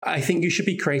I think you should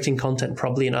be creating content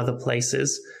probably in other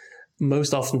places.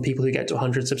 Most often people who get to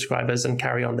 100 subscribers and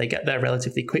carry on, they get there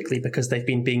relatively quickly because they've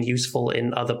been being useful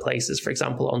in other places. For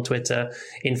example, on Twitter,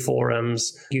 in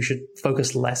forums. You should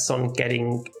focus less on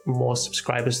getting more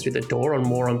subscribers through the door and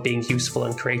more on being useful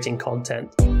and creating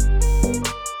content.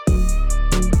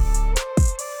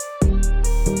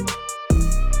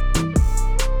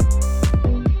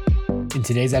 In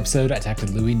today's episode, I talked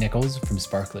to Nicholls from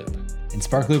Sparkloop. And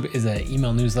Sparkloop is an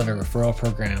email newsletter referral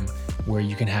program where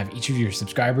you can have each of your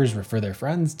subscribers refer their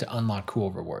friends to unlock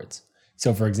cool rewards.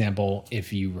 So for example,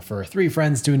 if you refer 3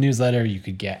 friends to a newsletter, you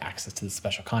could get access to the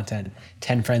special content.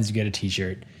 10 friends, you get a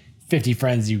t-shirt. 50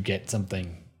 friends, you get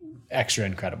something extra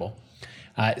incredible.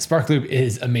 Sparkloop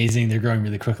is amazing. They're growing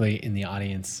really quickly in the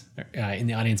audience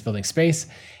building space.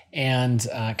 And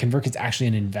ConvertKit's actually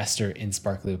an investor in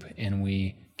Sparkloop, and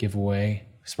we give away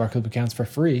Sparkloop accounts for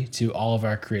free to all of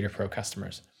our Creator Pro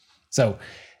customers. So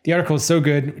the article is so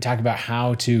good. We talk about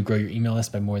how to grow your email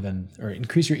list by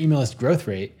increase your email list growth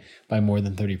rate by more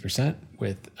than 30%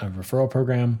 with a referral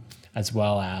program, as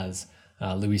well as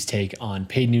Louis' take on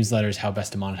paid newsletters, how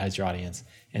best to monetize your audience,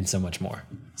 and so much more.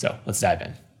 So let's dive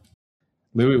in.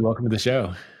 Louis, welcome to the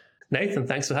show. Nathan,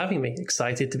 thanks for having me.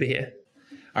 Excited to be here.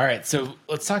 All right, so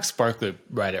let's talk Sparkloop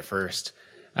right at first.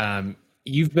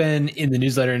 You've been in the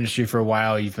newsletter industry for a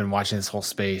while. You've been watching this whole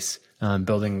space,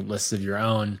 building lists of your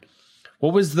own.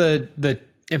 What was the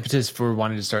impetus for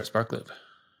wanting to start Sparkloop?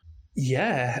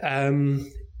 Yeah,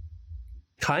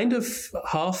 kind of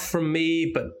half from me,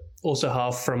 but also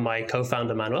half from my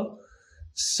co-founder, Manuel.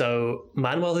 So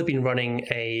Manuel had been running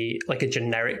a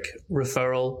generic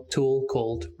referral tool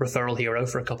called Referral Hero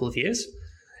for a couple of years.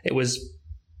 It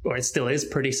still is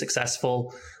pretty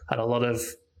successful, had a lot of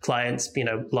clients,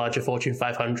 larger Fortune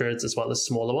 500s as well as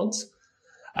smaller ones.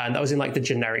 And that was in the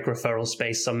generic referral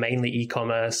space, so mainly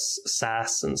e-commerce,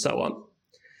 SaaS, and so on.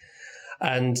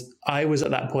 And I was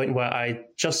at that point where I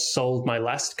just sold my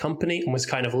last company and was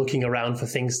kind of looking around for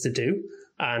things to do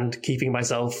and keeping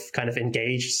myself kind of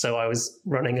engaged. So I was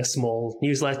running a small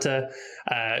newsletter,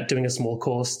 doing a small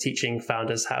course teaching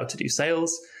founders how to do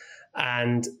sales,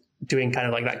 and doing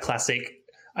kind of that classic,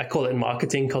 I call it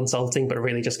marketing consulting, but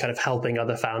really just kind of helping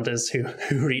other founders who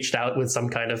reached out with some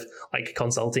kind of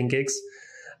consulting gigs.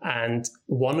 And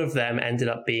one of them ended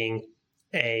up being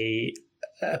a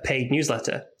paid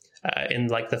newsletter in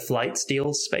the flights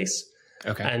deals space.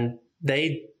 Okay. And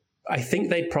I think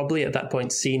they'd probably at that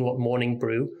point seen what Morning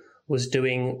Brew was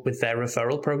doing with their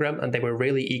referral program, and they were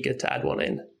really eager to add one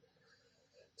in.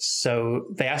 So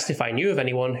they asked if I knew of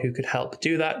anyone who could help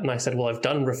do that. And I said, well, I've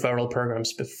done referral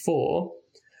programs before.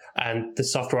 And the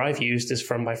software I've used is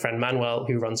from my friend Manuel,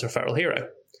 who runs Referral Hero.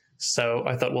 So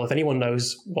I thought, well, if anyone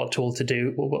knows what tool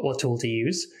to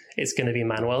use, it's going to be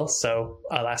Manuel. So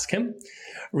I'll ask him,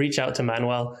 reach out to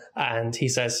Manuel. And he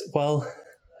says, well,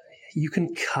 you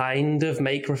can kind of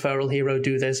make Referral Hero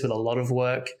do this with a lot of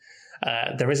work.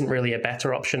 There isn't really a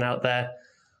better option out there.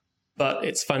 But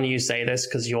it's funny you say this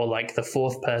because you're the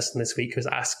 4th person this week who's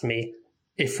asked me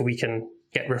if we can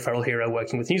get Referral Hero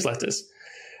working with newsletters.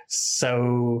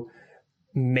 So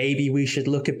maybe we should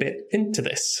look a bit into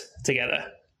this together.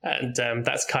 And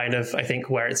that's kind of, I think,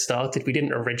 where it started. We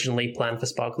didn't originally plan for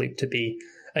Sparkloop to be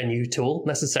a new tool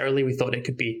necessarily. We thought it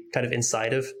could be kind of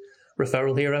inside of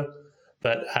Referral Hero.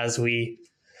 But as we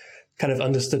kind of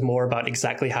understood more about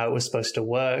exactly how it was supposed to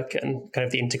work and kind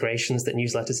of the integrations that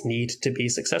newsletters need to be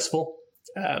successful,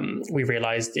 we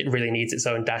realized it really needs its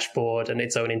own dashboard and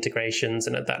its own integrations.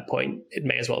 And at that point, it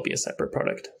may as well be a separate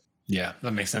product. Yeah,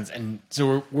 that makes sense. And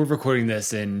so we're recording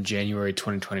this in January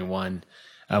 2021.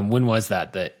 When was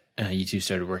that you two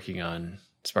started working on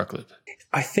Sparkloop?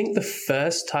 I think the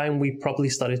first time we probably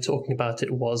started talking about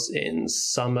it was in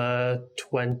summer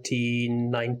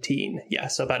 2019. Yeah,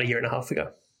 so about a year and a half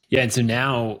ago. Yeah, and so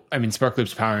now,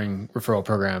 Sparkloop's powering referral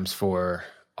programs for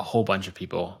a whole bunch of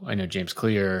people. I know James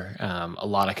Clear, a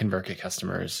lot of ConvertKit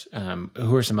customers.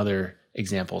 Who are some other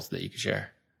examples that you could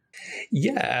share?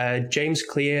 Yeah, James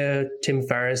Clear, Tim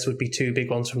Ferriss would be 2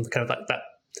 big ones from kind of that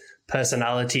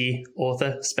personality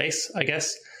author space, I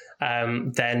guess.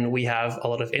 Then we have a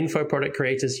lot of info product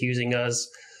creators using us,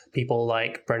 people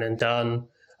like Brennan Dunn,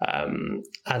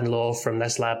 Anne Law from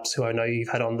Nest Labs, who I know you've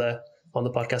had on the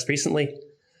podcast recently.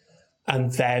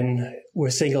 And then we're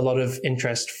seeing a lot of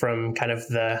interest from kind of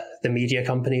the media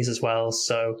companies as well.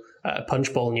 So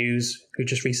Punchbowl News, who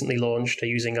just recently launched, are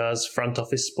using us, Front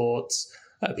Office Sports,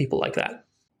 people like that.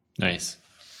 Nice.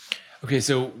 Okay,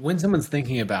 so when someone's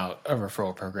thinking about a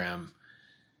referral program,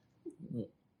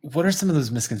 what are some of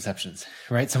those misconceptions,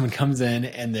 right? Someone comes in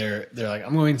and they're like,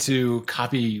 I'm going to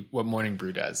copy what Morning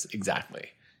Brew does exactly.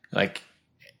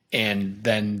 and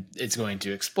then it's going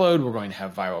to explode. We're going to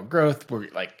have viral growth.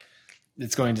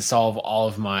 It's going to solve all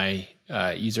of my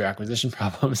user acquisition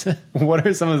problems. What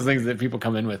are some of the things that people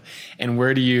come in with, and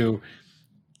where do you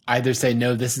either say,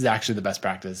 no, this is actually the best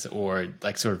practice, or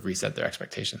like sort of reset their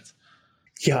expectations?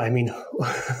 Yeah, I mean,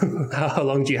 how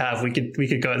long do you have? We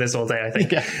could go at this all day, I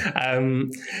think. Yeah.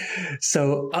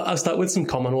 So I'll start with some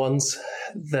common ones.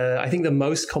 I think the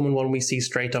most common one we see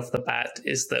straight off the bat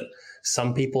is that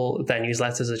some people, their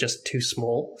newsletters are just too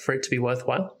small for it to be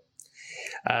worthwhile.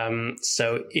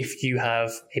 So if you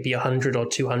have maybe 100 or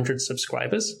 200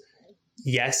 subscribers,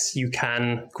 yes, you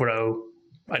can grow,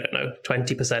 20%,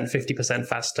 50%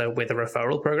 faster with a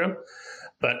referral program.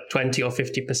 But 20 or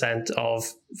 50% of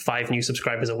 5 new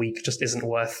subscribers a week just isn't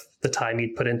worth the time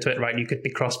you'd put into it, right? You could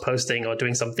be cross-posting or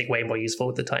doing something way more useful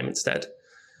with the time instead.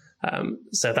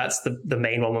 So that's the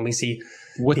main one when we see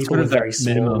what's people sort of with very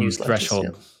small minimum newsletters.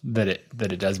 Threshold that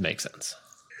it does make sense.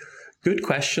 Good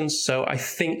question. So I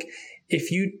think if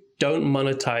you don't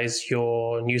monetize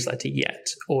your newsletter yet,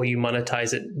 or you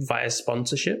monetize it via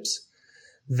sponsorships,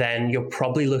 then you're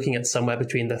probably looking at somewhere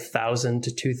between the 1,000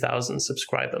 to 2,000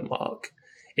 subscriber mark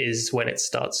is when it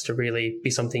starts to really be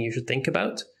something you should think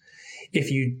about. If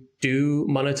you do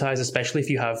monetize, especially if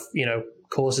you have,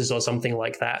 courses or something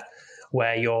like that,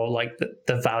 where you're like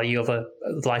the value of the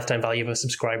lifetime value of a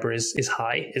subscriber is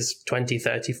high, is $20,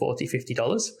 $30, $40,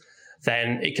 $50,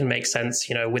 then it can make sense,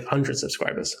 with 100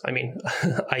 subscribers. I mean,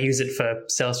 I use it for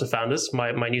Sales for Founders,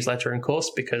 my newsletter and course,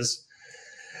 because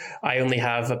I only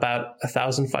have about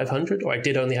 1,500, or I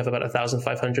did only have about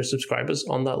 1,500 subscribers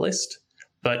on that list,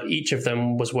 but each of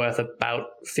them was worth about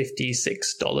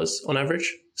 $56 on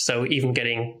average. So even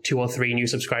getting 2 or 3 new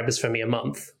subscribers for me a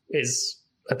month is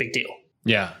a big deal.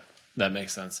 Yeah, that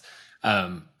makes sense.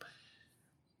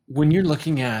 When you're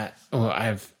looking at,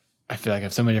 I feel like I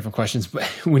have so many different questions, but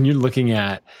when you're looking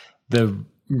at the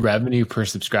revenue per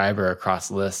subscriber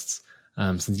across lists,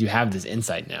 since you have this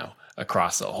insight now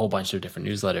across a whole bunch of different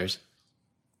newsletters,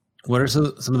 what are some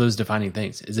of those defining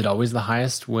things? Is it always the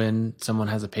highest when someone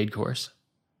has a paid course?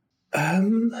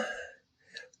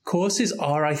 Courses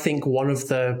are, I think, one of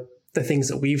the things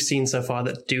that we've seen so far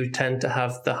that do tend to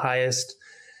have the highest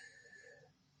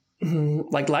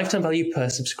like lifetime value per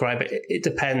subscriber. It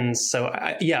depends. So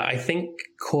I think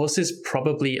courses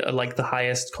probably are like the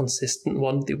highest consistent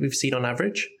one that we've seen on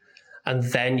average. And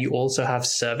then you also have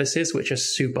services, which are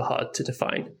super hard to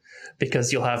define,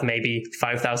 because you'll have maybe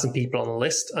 5,000 people on the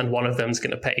list and one of them is going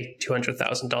to pay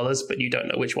 $200,000, but you don't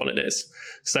know which one it is.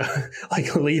 So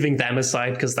like leaving them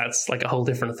aside, because that's like a whole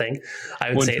different thing.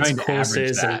 I would say it's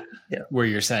courses. Where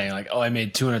you're saying like, oh, I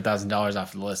made $200,000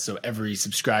 off the list, so every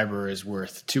subscriber is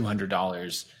worth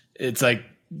 $200. It's like,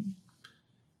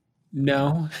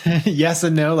 no, yes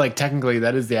and no. Like technically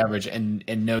that is the average, and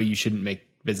no, you shouldn't make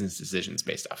business decisions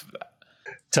based off of that.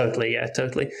 Totally. Yeah,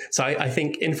 totally. So I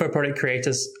think info product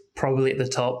creators probably at the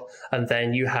top, and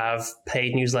then you have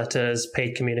paid newsletters,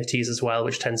 paid communities as well,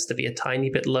 which tends to be a tiny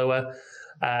bit lower.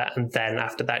 And then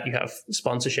after that, you have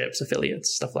sponsorships,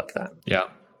 affiliates, stuff like that. Yeah.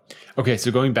 Okay.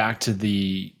 So going back to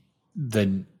the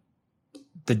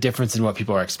difference in what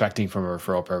people are expecting from a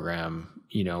referral program,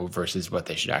 versus what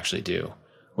they should actually do.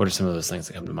 What are some of those things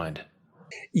that come to mind?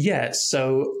 Yeah,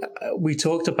 so we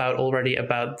talked already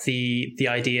about the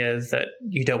idea that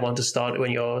you don't want to start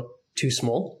when you're too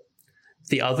small.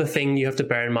 The other thing you have to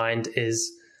bear in mind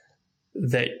is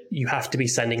that you have to be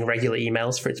sending regular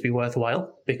emails for it to be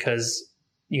worthwhile, because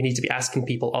you need to be asking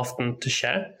people often to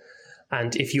share.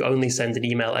 And if you only send an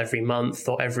email every month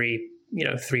or every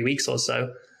 3 weeks or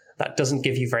so, that doesn't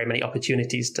give you very many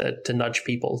opportunities to nudge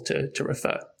people to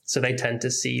refer. So they tend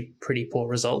to see pretty poor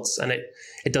results. And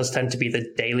it does tend to be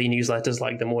the daily newsletters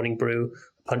like the Morning Brew,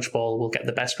 Punchbowl will get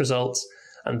the best results.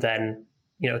 And then,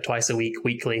 twice a week,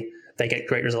 weekly, they get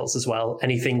great results as well.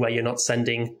 Anything where you're not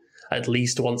sending at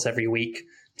least once every week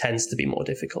tends to be more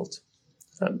difficult.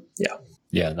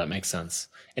 Yeah, that makes sense.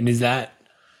 And is that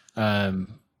a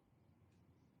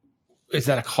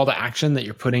call to action that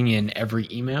you're putting in every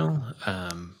email?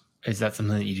 Is that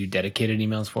something that you do dedicated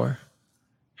emails for?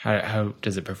 How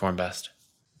does it perform best?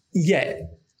 Yeah,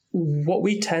 what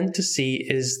we tend to see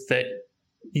is that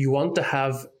you want to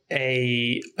have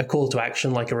a call to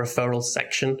action, like a referral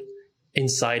section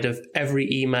inside of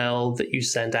every email that you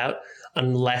send out,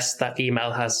 unless that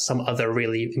email has some other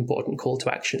really important call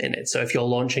to action in it. So if you're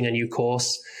launching a new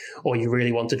course, or you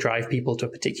really want to drive people to a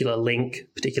particular link,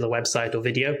 particular website or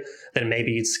video, then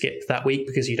maybe you'd skip that week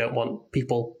because you don't want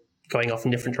people going off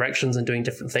in different directions and doing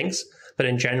different things. But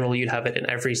in general, you'd have it in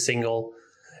every single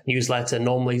newsletter,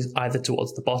 normally either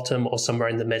towards the bottom or somewhere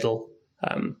in the middle,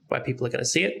 where people are going to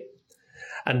see it.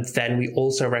 And then we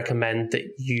also recommend that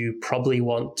you probably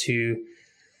want to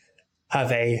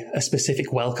have a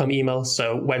specific welcome email.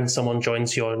 So when someone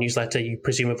joins your newsletter, you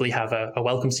presumably have a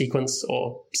welcome sequence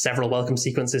or several welcome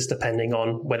sequences, depending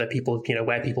on whether people,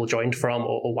 where people joined from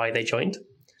or why they joined.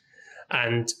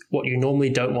 And what you normally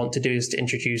don't want to do is to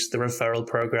introduce the referral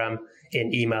program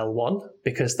in email 1,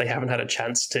 because they haven't had a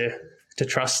chance to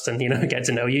trust and, get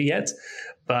to know you yet.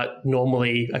 But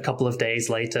normally a couple of days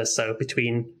later, so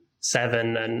between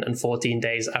 7 and 14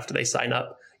 days after they sign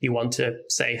up, you want to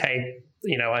say, hey,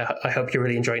 I hope you're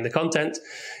really enjoying the content.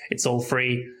 It's all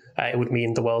free. It would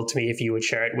mean the world to me if you would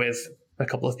share it with a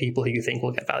couple of people who you think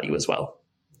will get value as well,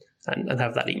 and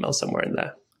have that email somewhere in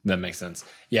there. That makes sense.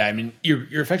 Yeah, I mean,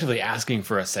 you're effectively asking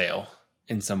for a sale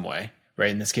in some way,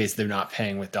 right? In this case, they're not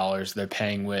paying with dollars. They're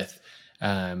paying with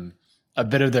a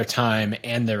bit of their time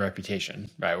and their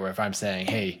reputation, right? Where if I'm saying,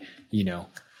 hey,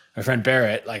 my friend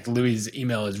Barrett, like Louis'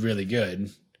 email is really good,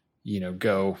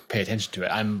 go pay attention to it.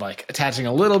 I'm like attaching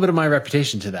a little bit of my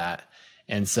reputation to that.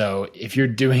 And so if you're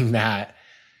doing that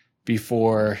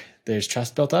before there's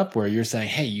trust built up, where you're saying,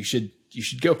 hey, you should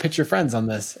go pitch your friends on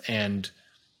this, and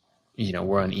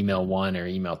we're on email 1 or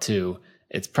email 2,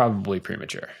 it's probably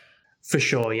premature. For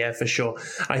sure. Yeah, for sure.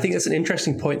 I think that's an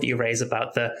interesting point that you raise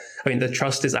about the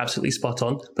trust is absolutely spot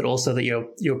on, but also that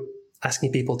you're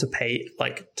asking people to pay,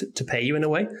 to pay you in a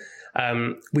way.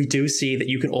 We do see that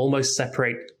you can almost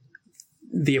separate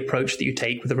the approach that you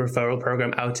take with the referral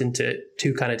program out into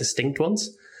 2 kind of distinct ones,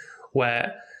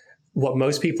 where what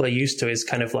most people are used to is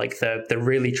kind of like the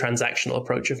really transactional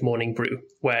approach of Morning Brew,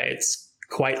 where it's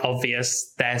quite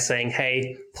obvious they're saying,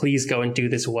 hey, please go and do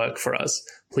this work for us.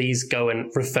 Please go and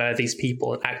refer these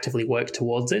people and actively work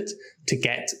towards it to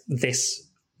get this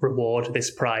reward,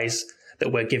 this prize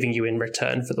that we're giving you in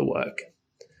return for the work.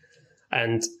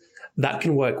 And that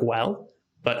can work well,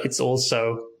 but it's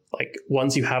also like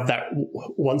once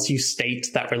you state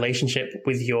that relationship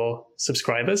with your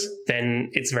subscribers, then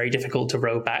it's very difficult to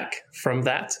row back from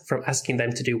asking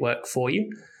them to do work for you.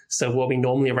 So what we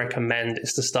normally recommend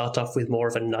is to start off with more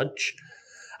of a nudge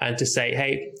and to say,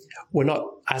 hey, we're not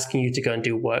asking you to go and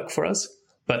do work for us,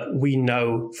 but we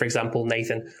know, for example,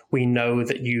 Nathan, we know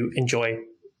that you enjoy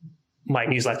my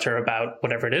newsletter about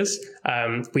whatever it is.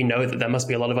 We know that there must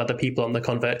be a lot of other people on the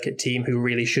ConvertKit team who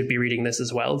really should be reading this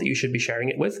as well, that you should be sharing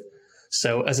it with.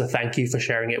 So as a thank you for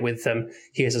sharing it with them,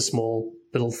 here's a small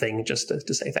little thing just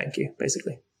to say thank you,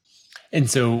 basically. And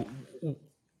so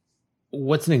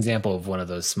what's an example of one of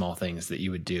those small things that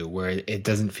you would do where it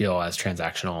doesn't feel as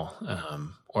transactional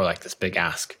or like this big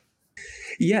ask?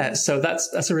 Yeah, so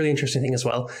that's a really interesting thing as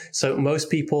well. So most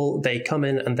people, they come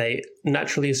in and they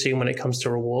naturally assume when it comes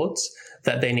to rewards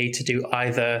that they need to do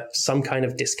either some kind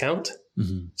of discount,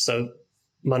 so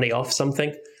money off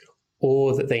something,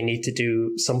 or that they need to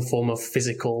do some form of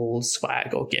physical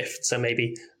swag or gift. So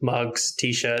maybe mugs,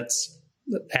 t-shirts,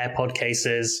 AirPod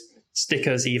cases,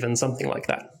 stickers, even something like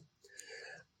that.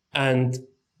 And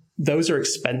those are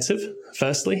expensive,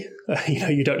 firstly.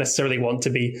 You don't necessarily want to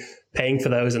be paying for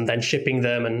those and then shipping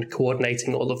them and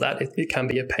coordinating all of that. It can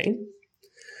be a pain.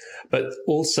 But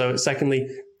also, secondly,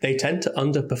 they tend to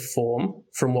underperform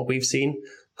from what we've seen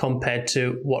compared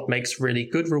to what makes really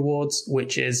good rewards,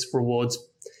 which is rewards,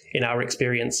 in our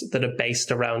experience, that are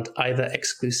based around either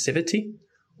exclusivity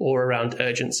or around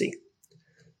urgency.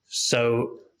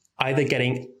 So either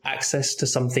getting access to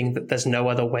something that there's no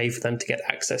other way for them to get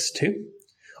access to.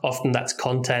 Often that's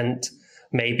content.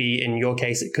 Maybe in your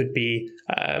case, it could be,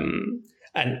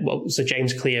 so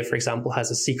James Clear, for example,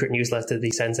 has a secret newsletter that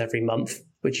he sends every month,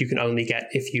 which you can only get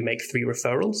if you make 3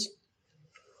 referrals.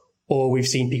 Or we've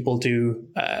seen people do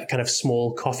kind of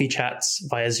small coffee chats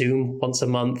via Zoom once a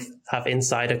month, have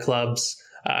insider clubs.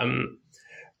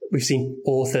 We've seen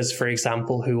authors, for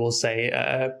example, who will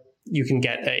say, you can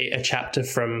get a chapter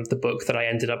from the book that I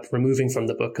ended up removing from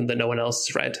the book and that no one else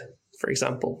has read, for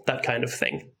example, that kind of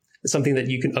thing. It's something that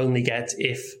you can only get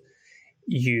if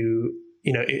you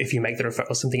make the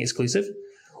referral something exclusive.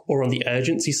 Or on the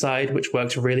urgency side, which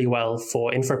works really well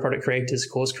for info product creators,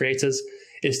 course creators,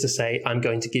 is to say, I'm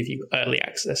going to give you early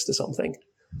access to something.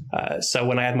 So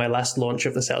when I had my last launch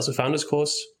of the Sales of Founders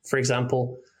course, for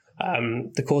example,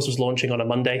 the course was launching on a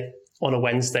Monday. On a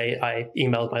Wednesday, I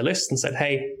emailed my list and said,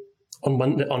 hey,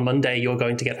 on Monday, you're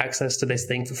going to get access to this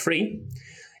thing for free.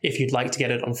 If you'd like to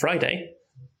get it on Friday,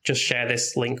 just share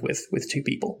this link with 2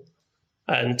 people.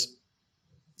 And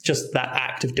just that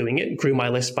act of doing it grew my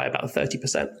list by about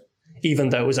 30%, even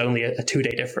though it was only a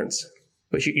 2-day difference,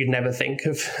 which you'd never think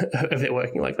of it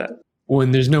working like that. Well,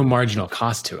 and there's no marginal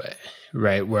cost to it,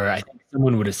 right? Where I think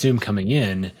someone would assume coming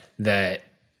in that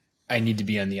I need to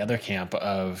be on the other camp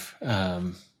of,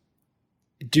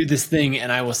 do this thing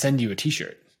and I will send you a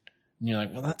t-shirt. And you're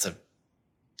like, well, that's a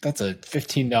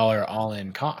 $15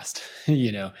 all-in cost,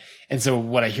 And so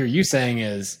what I hear you saying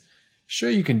is, sure,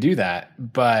 you can do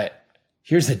that, but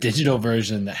here's a digital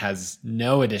version that has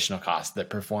no additional cost that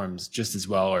performs just as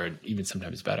well or even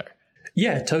sometimes better.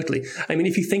 Yeah, totally. I mean,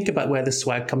 if you think about where the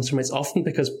swag comes from, it's often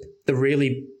because the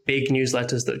really big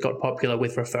newsletters that got popular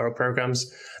with referral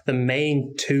programs, the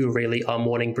main two really are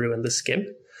Morning Brew and The Skim.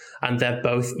 And they're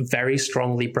both very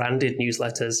strongly branded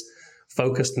newsletters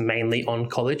focused mainly on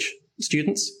college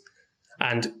students.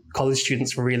 And college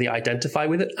students really identify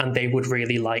with it, and they would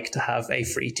really like to have a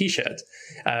free t-shirt.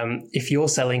 If you're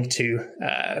selling to,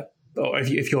 or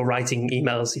if you're writing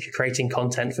emails, if you're creating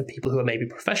content for people who are maybe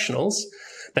professionals,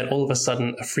 then all of a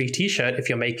sudden a free t-shirt, if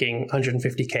you're making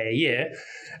 $150K a year,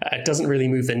 doesn't really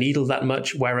move the needle that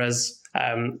much. Whereas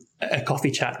a coffee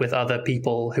chat with other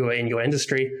people who are in your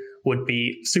industry would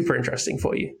be super interesting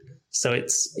for you. So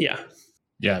it's, yeah.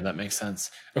 Yeah, that makes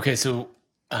sense. Okay, so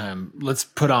let's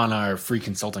put on our free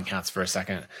consulting hats for a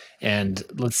second. And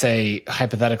let's say,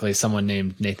 hypothetically, someone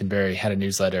named Nathan Barry had a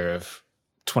newsletter of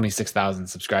 26,000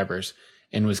 subscribers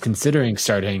and was considering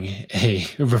starting a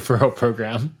referral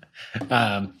program.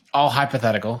 All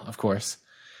hypothetical, of course.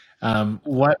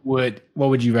 What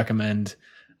would you recommend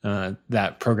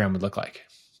that program would look like?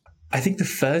 I think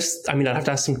I'd have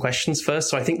to ask some questions first.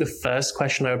 So I think the first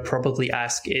question I would probably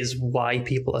ask is why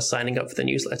people are signing up for the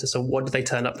newsletter. So what do they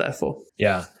turn up there for?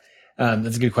 Yeah,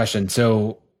 that's a good question.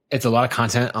 So it's a lot of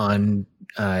content on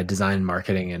design,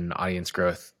 marketing, and audience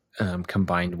growth,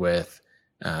 combined with,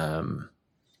 how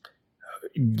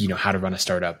to run a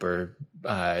startup or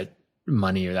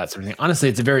money or that sort of thing. Honestly,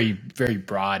 it's a very, very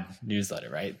broad newsletter,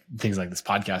 right? Things like this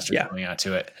podcast are coming out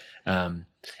to it.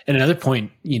 And another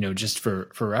point, just for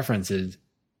reference is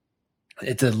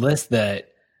it's a list that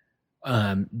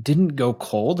didn't go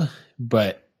cold,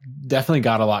 but definitely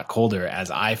got a lot colder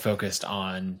as I focused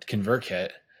on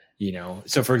ConvertKit.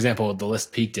 So for example, the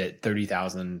list peaked at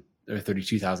 30,000 or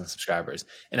 32,000 subscribers,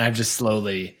 and I've just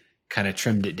slowly kind of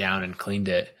trimmed it down and cleaned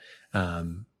it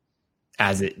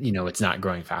as it, it's not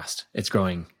growing fast. It's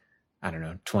growing, I don't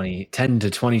know, 10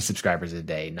 to 20 subscribers a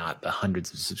day, not the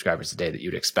hundreds of subscribers a day that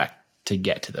you'd expect to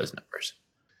get to those numbers.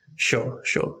 Sure.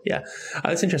 Yeah.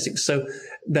 That's interesting. So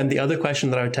then the other question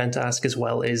that I would tend to ask as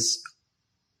well is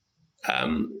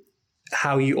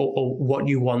how you or what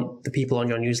you want the people on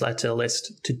your newsletter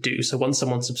list to do. So once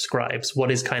someone subscribes,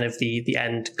 what is kind of the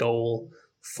end goal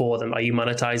for them? Are you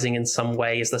monetizing in some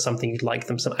way? Is there something you'd like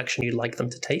them, some action you'd like them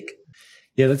to take?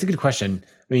 Yeah, that's a good question.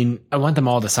 I mean, I want them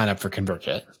all to sign up for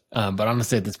ConvertKit. But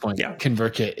honestly, at this point,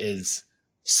 ConvertKit is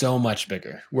so much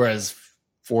bigger. Whereas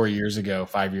 5 years ago,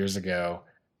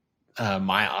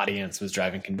 my audience was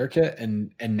driving ConvertKit,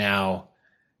 and now,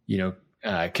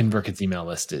 ConvertKit's email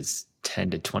list is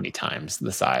 10 to 20 times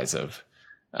the size of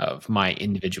my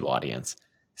individual audience.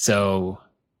 So,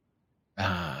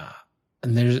 and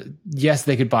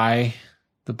they could buy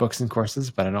the books and courses,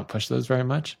 but I don't push those very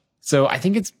much. So I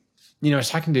think it's, I was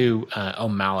talking to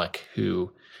Om Malik,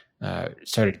 who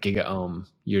started GigaOM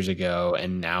years ago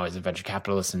and now is a venture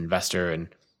capitalist and investor, and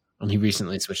he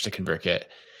recently switched to ConvertKit.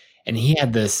 And he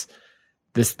had this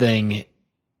thing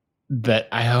that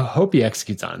I hope he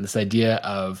executes on, this idea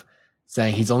of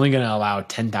saying he's only going to allow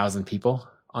 10,000 people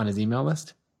on his email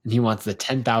list, and he wants the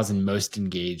 10,000 most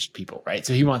engaged people, right?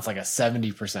 So he wants like a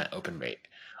 70% open rate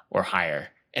or higher.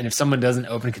 And if someone doesn't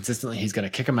open consistently, he's going to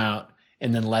kick them out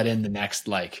and then let in the next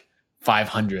like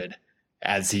 500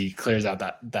 as he clears out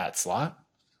that slot.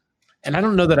 And I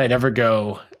don't know that I'd ever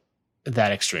go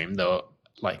that extreme, though.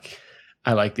 Like,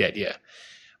 I like the idea,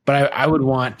 but I would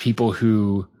want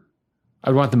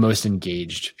the most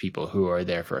engaged people who are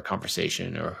there for a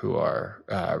conversation or who are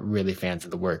really fans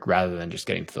of the work, rather than just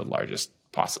getting to the largest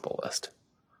possible list.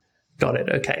 Got it.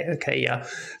 Okay. Yeah.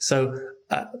 So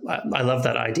I love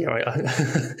that idea.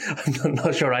 I'm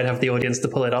not sure I'd have the audience to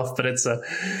pull it off, but it's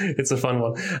a fun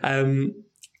one.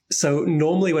 So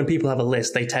normally when people have a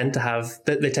list, they tend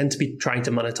to be trying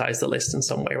to monetize the list in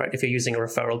some way, right? If you're using a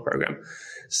referral program.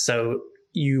 So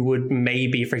you would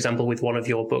maybe, for example, with one of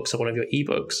your books or one of your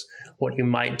ebooks, what you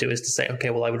might do is to say, okay,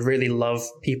 well, I would really love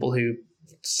people who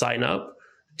sign up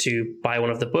to buy one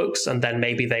of the books, and then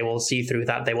maybe they will see through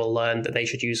that, they will learn that they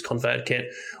should use ConvertKit,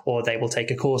 or they will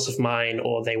take a course of mine,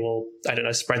 or they will,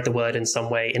 spread the word in some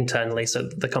way internally so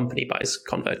that the company buys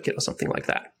ConvertKit or something like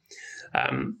that.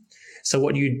 So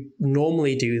what you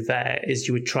normally do there is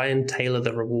you would try and tailor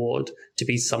the reward to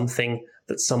be something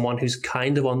that someone who's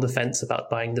kind of on the fence about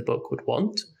buying the book would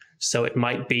want. So it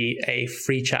might be a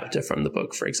free chapter from the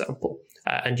book, for example,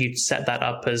 and you'd set that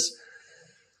up as,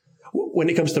 when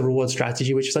it comes to the reward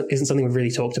strategy, which isn't something we've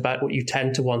really talked about, what you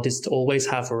tend to want is to always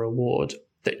have a reward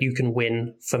that you can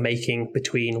win for making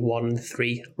between 1 and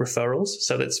 3 referrals.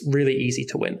 So that's really easy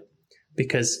to win,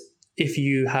 because if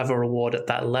you have a reward at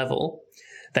that level,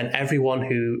 then everyone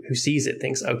who sees it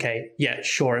thinks, okay, yeah,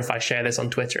 sure, if I share this on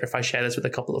Twitter, if I share this with a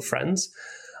couple of friends,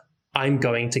 I'm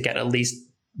going to get at least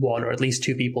 1 or at least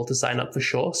 2 people to sign up for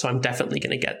sure. So I'm definitely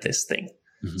going to get this thing.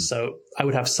 Mm-hmm. So I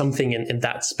would have something in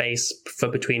that space for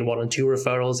between 1 and 2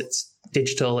 referrals. It's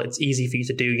digital. It's easy for you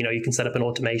to do. You can set up an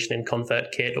automation in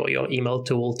ConvertKit or your email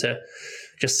tool to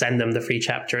just send them the free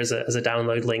chapter as a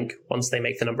download link once they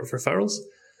make the number of referrals.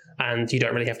 And you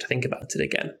don't really have to think about it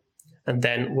again. And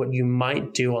then what you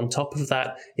might do on top of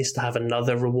that is to have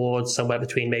another reward somewhere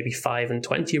between maybe 5 and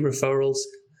 20 referrals.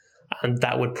 And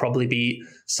that would probably be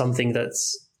something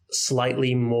that's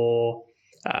slightly more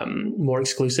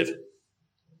exclusive,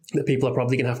 that people are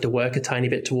probably going to have to work a tiny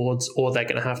bit towards, or they're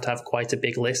going to have quite a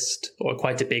big list or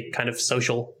quite a big kind of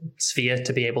social sphere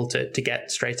to be able to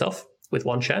get straight off with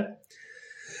one share.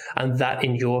 And that,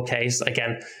 in your case,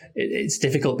 again, it's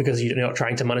difficult because you're not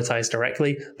trying to monetize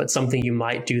directly, but something you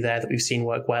might do there that we've seen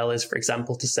work well is, for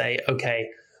example, to say, okay,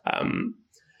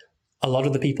 a lot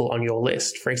of the people on your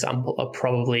list, for example, are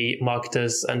probably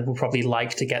marketers and will probably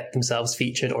like to get themselves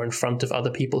featured or in front of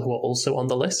other people who are also on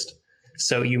the list.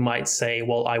 So you might say,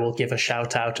 well, I will give a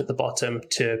shout out at the bottom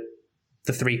to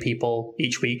the 3 people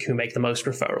each week who make the most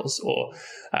referrals. Or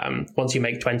once you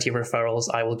make 20 referrals,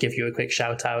 I will give you a quick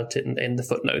shout out in the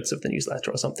footnotes of the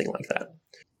newsletter or something like that.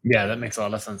 Yeah, that makes a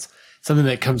lot of sense. Something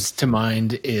that comes to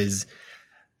mind is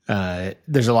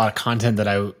there's a lot of content that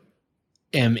I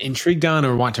am intrigued on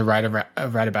or want to write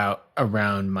about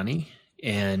around money.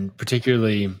 And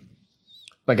particularly,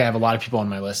 like, I have a lot of people on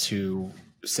my list who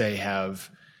say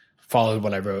have followed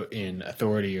what I wrote in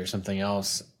Authority or something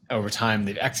else. Over time,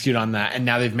 they've executed on that, and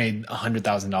now they've made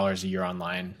 $100,000 a year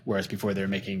online, whereas before they were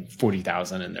making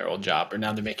 $40,000 in their old job, or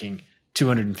now they're making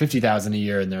 $250,000 a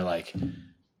year, and they're like,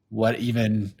 what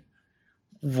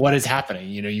is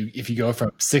happening? If you go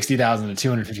from 60,000 to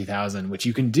 250,000, which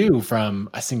you can do from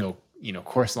a single,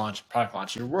 course launch, product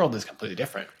launch, your world is completely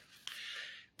different.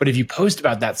 But if you post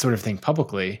about that sort of thing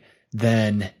publicly,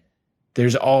 then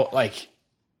there's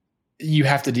you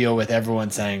have to deal with everyone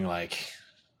saying like,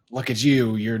 look at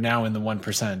you, you're now in the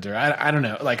 1%, or I don't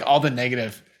know, like all the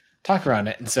negative talk around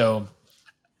it. And so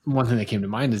one thing that came to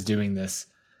mind is doing this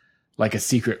like a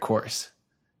secret course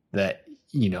that,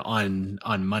 on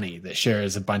money, that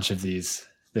shares a bunch of these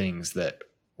things that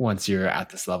once you're at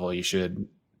this level, you should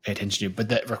pay attention to, but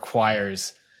that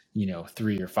requires,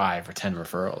 3 or 5 or 10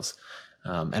 referrals.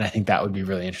 And I think that would be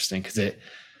really interesting because it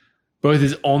both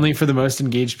is only for the most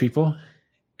engaged people,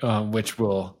 which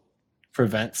will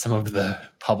prevent some of the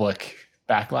public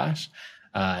backlash.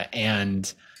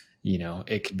 And,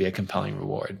 it could be a compelling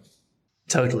reward.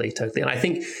 Totally. And I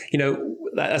think,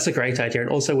 that's a great idea. And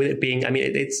also with it being,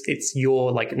 it's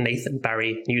your like Nathan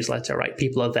Barry newsletter, right?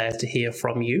 People are there to hear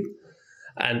from you.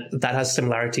 And that has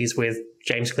similarities with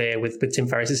James Clear, with Tim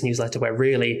Ferriss's newsletter, where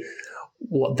really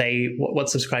what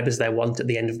subscribers there want at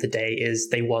the end of the day is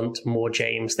they want more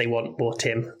James, they want more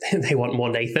Tim, they want more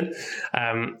Nathan.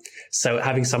 So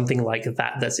having something like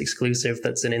that's exclusive,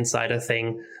 that's an insider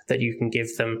thing that you can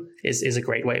give them is a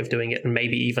great way of doing it. And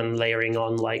maybe even layering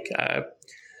on like a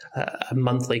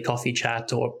monthly coffee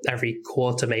chat, or every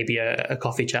quarter maybe a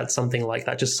coffee chat, something like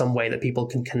that, just some way that people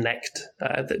can connect.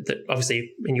 That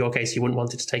obviously in your case you wouldn't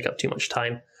want it to take up too much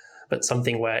time, but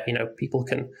something where people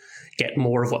can get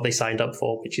more of what they signed up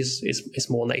for, which is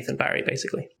more Nathan Barry,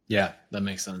 basically. Yeah, that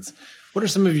makes sense. What are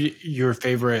some of your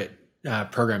favorite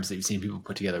programs that you've seen people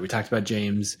put together? We talked about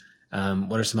James.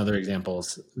 What are some other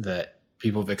examples that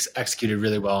people have executed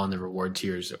really well on the reward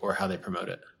tiers or how they promote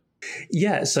it?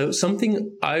 Yeah, so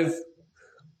something I've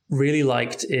really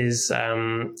liked is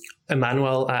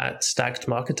Emmanuel at Stacked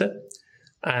Marketer.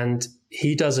 And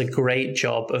he does a great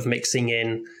job of mixing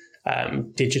in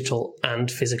digital and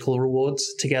physical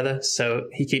rewards together. So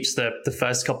he keeps the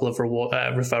first couple of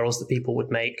referrals that people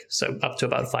would make, so up to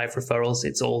about 5 referrals,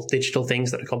 it's all digital things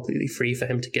that are completely free for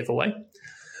him to give away,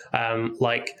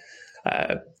 like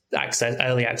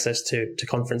early access to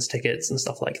conference tickets and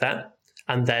stuff like that.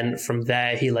 And then from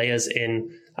there, he layers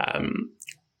in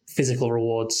physical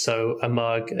rewards, so a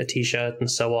mug, a t-shirt, and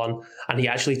so on. And he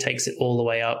actually takes it all the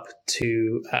way up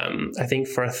to, I think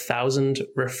for 1,000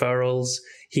 referrals,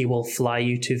 he will fly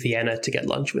you to Vienna to get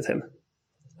lunch with him,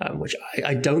 which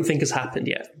I don't think has happened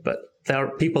yet, but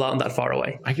people aren't that far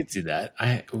away. I could see that.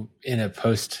 In a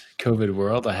post-COVID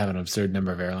world, I have an absurd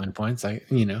number of airline points.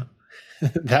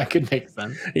 That could make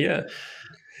sense. Yeah.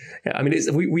 Yeah, I mean,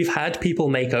 we've had people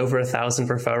make over 1,000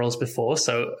 referrals before.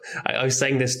 So I was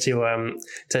saying this to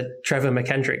Trevor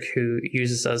McKendrick, who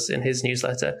uses us in his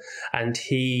newsletter, and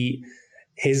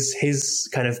his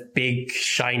kind of big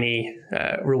shiny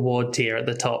reward tier at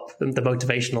the top, the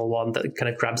motivational one that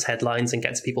kind of grabs headlines and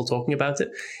gets people talking about it,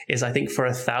 is I think for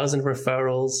 1,000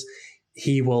 referrals,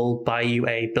 he will buy you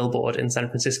a billboard in San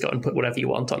Francisco and put whatever you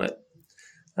want on it.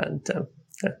 And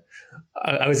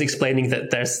I was explaining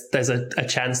that there's a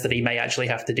chance that he may actually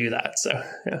have to do that. So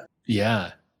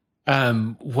yeah.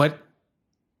 What?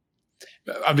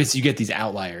 Obviously, you get these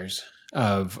outliers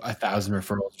of 1,000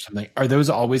 referrals or something. Are those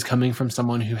always coming from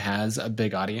someone who has a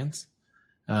big audience,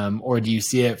 or do you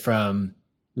see it from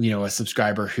a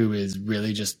subscriber who is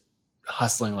really just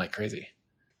hustling like crazy?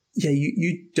 Yeah,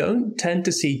 you don't tend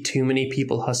to see too many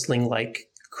people hustling like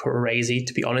crazy,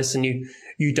 to be honest, and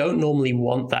you don't normally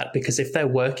want that, because if they're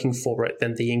working for it,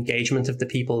 then the engagement of the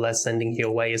people they're sending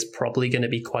your way is probably going to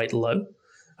be quite low.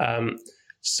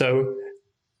 So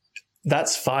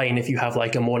that's fine if you have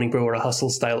like a Morning Brew or a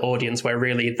Hustle style audience where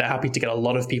really they're happy to get a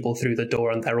lot of people through the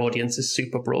door and their audience is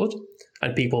super broad,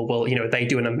 and people will, they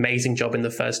do an amazing job in the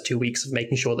first 2 weeks of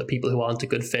making sure that people who aren't a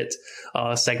good fit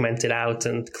are segmented out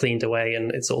and cleaned away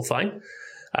and it's all fine.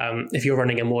 If you're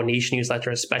running a more niche newsletter,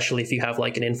 especially if you have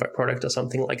like an info product or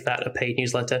something like that, a paid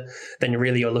newsletter, then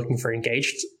really you're looking for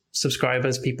engaged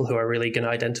subscribers, people who are really going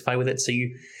to identify with it. So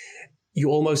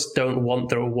you almost don't want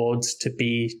the rewards to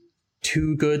be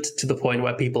too good to the point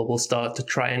where people will start to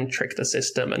try and trick the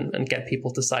system and get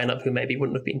people to sign up who maybe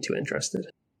wouldn't have been too interested.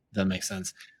 That makes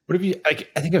sense. What have you, I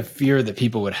think a fear that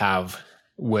people would have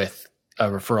with a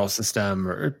referral system,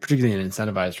 or particularly an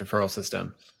incentivized referral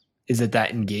system, is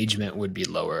that engagement would be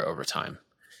lower over time,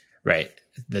 right?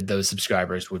 That those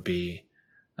subscribers would be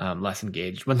less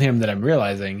engaged. One thing that I'm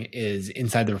realizing is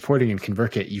inside the reporting and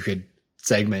ConvertKit, you could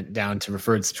segment down to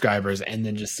referred subscribers and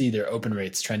then just see their open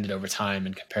rates trended over time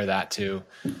and compare that to,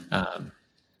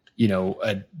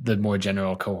 the more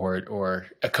general cohort, or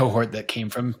a cohort that came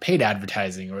from paid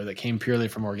advertising or that came purely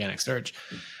from organic search.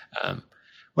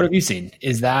 What have you seen?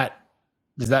 Does that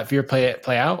fear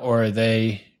play out, or are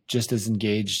they just as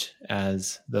engaged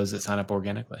as those that sign up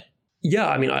organically? Yeah,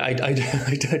 I mean, I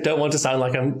don't want to sound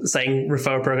like I'm saying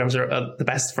referral programs are the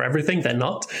best for everything. They're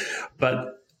not.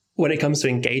 But when it comes to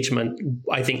engagement,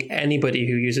 I think anybody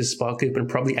who uses SparkLoop, and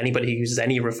probably anybody who uses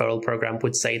any referral program,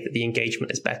 would say that the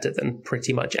engagement is better than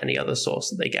pretty much any other source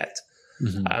that they get.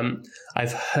 Mm-hmm.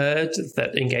 I've heard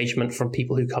that engagement from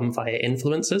people who come via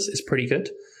influencers is pretty good.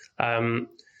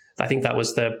 I think that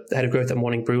was the head of growth at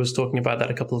Morning Brew was talking about that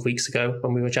a couple of weeks ago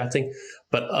when we were chatting.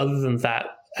 But other than that,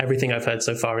 everything I've heard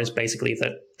so far is basically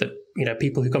that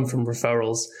people who come from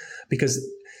referrals, because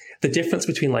the difference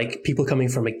between like people coming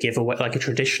from a giveaway, like a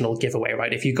traditional giveaway,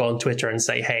 right? If you go on Twitter and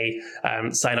say, hey,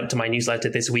 sign up to my newsletter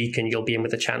this week and you'll be in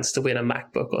with a chance to win a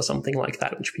MacBook or something like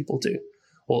that, which people do.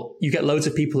 Well, you get loads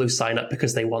of people who sign up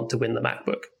because they want to win the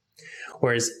MacBook.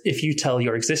 Whereas if you tell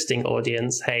your existing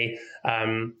audience, hey,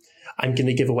 I'm going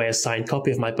to give away a signed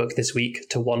copy of my book this week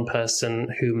to one person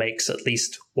who makes at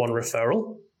least one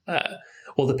referral,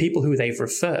 well, the people who they've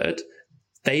referred,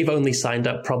 they've only signed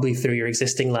up probably through your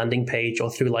existing landing page or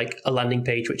through like a landing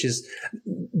page, which is,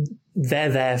 they're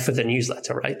there for the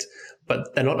newsletter, right?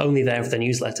 But they're not only there for the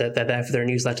newsletter, they're there for their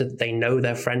newsletter that they know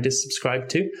their friend is subscribed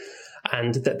to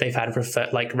and that they've had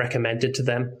recommended to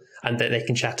them and that they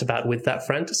can chat about with that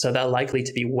friend. So they're likely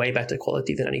to be way better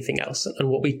quality than anything else. And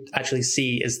what we actually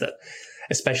see is that,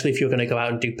 especially if you're going to go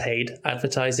out and do paid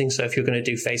advertising, so if you're going to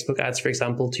do Facebook ads, for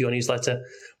example, to your newsletter,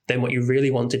 then what you really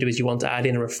want to do is you want to add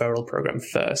in a referral program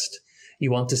first.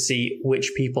 You want to see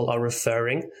which people are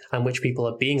referring and which people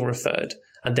are being referred.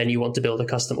 And then you want to build a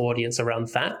custom audience around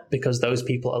that, because those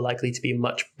people are likely to be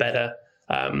much better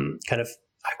kind of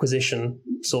acquisition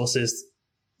sources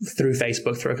through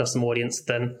Facebook, through a custom audience,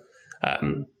 than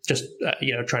just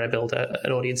trying to build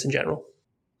an audience in general.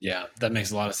 Yeah, that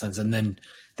makes a lot of sense. And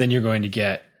then you're going to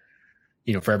get,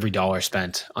 for every dollar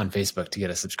spent on Facebook to get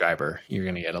a subscriber, you're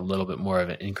going to get a little bit more of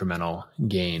an incremental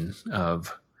gain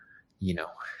of,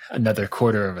 another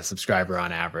quarter of a subscriber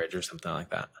on average or something like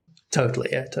that. Totally.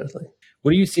 Yeah, totally.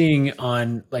 What are you seeing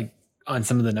on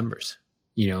some of the numbers?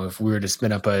 If we were to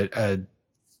spin up a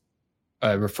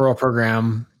referral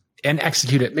program and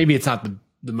execute it, maybe it's not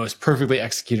the most perfectly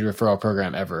executed referral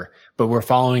program ever, but we're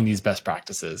following these best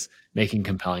practices, making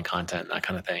compelling content, that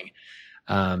kind of thing.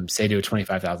 Say to a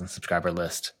 25,000 subscriber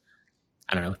list,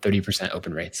 30%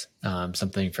 open rates,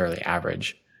 something fairly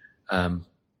average.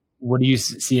 What do you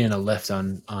see in a lift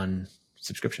on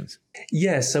subscriptions?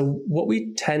 Yeah, so what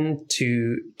we tend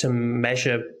to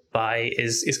measure by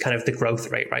is kind of the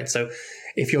growth rate, right? So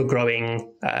if you're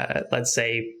growing, let's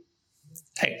say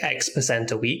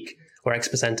X% a week or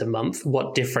X% a month,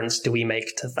 what difference do we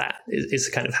make to that is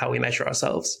kind of how we measure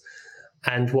ourselves.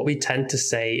 And what we tend to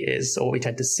say is, or what we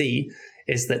tend to see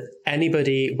is that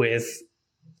anybody with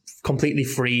completely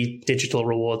free digital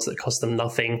rewards that cost them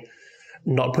nothing,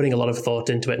 not putting a lot of thought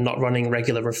into it, not running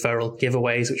regular referral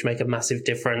giveaways, which make a massive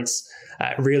difference,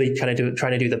 really trying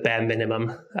to do the bare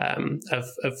minimum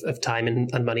of time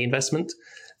and money investment,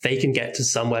 they can get to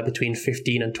somewhere between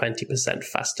 15 and 20%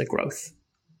 faster growth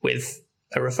with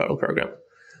a referral program.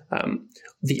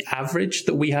 The average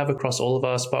that we have across all of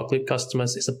our SparkLoop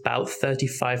customers is about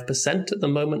 35% at the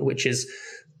moment, which is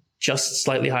just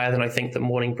slightly higher than I think that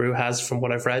Morning Brew has from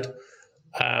what I've read.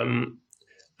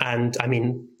 And I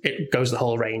mean, it goes the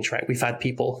whole range, right? We've had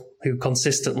people who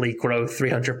consistently grow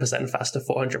 300% faster,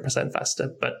 400%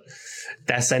 faster, but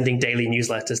they're sending daily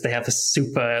newsletters. They have a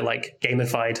super like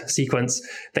gamified sequence.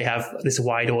 They have this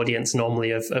wide audience normally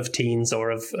of teens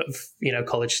or of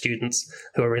college students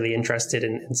who are really interested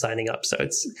in signing up. So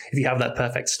it's, if you have that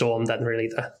perfect storm, then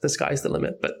really the sky's the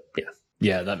limit. But yeah.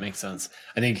 Yeah, that makes sense.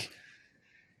 I think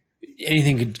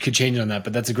anything could change on that,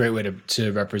 but that's a great way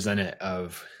to represent it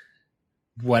of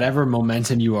whatever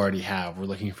momentum you already have. We're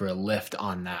looking for a lift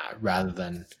on that rather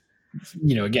than,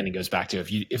 again, it goes back to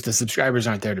if the subscribers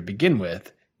aren't there to begin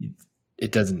with,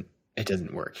 it doesn't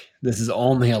work. This is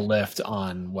only a lift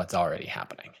on what's already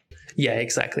happening. Yeah,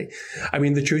 exactly. I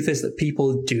mean, the truth is that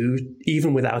people do,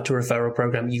 even without a referral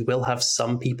program, you will have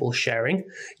some people sharing.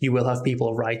 You will have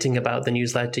people writing about the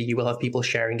newsletter. You will have people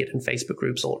sharing it in Facebook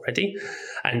groups already.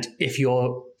 And if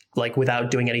you're like,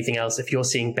 without doing anything else, if you're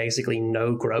seeing basically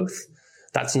no growth,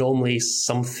 that's normally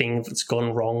something that's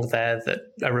gone wrong there that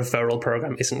a referral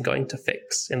program isn't going to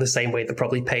fix. In the same way that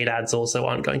probably paid ads also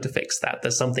aren't going to fix that.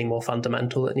 There's something more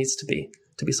fundamental that needs to be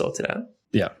sorted out.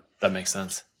 Yeah, that makes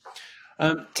sense.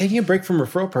 Taking a break from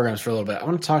referral programs for a little bit, I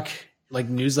want to talk like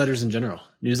newsletters in general.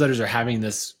 Newsletters are having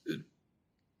this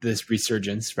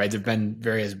resurgence, right? There've been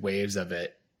various waves of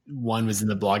it. One was in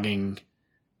the blogging.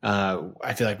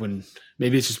 I feel like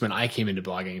maybe it's just when I came into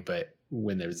blogging, but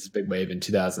when there was this big wave in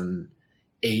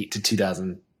 2008 to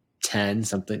 2010,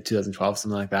 2012,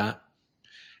 something like that.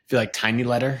 I feel like Tiny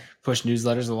Letter pushed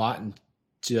newsletters a lot in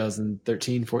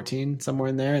 2013, 14, somewhere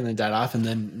in there, and then died off. And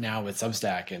then now with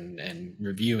Substack and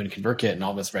Review and ConvertKit and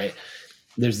all this, right?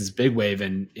 There's this big wave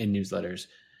in newsletters.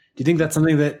 Do you think that's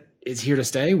something that is here to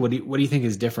stay? What do you think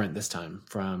is different this time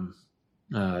from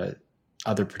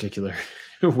other particular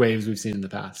waves we've seen in the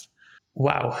past?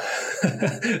 Wow.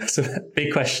 That's a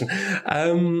big question.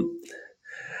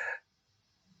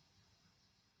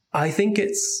 I think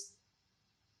it's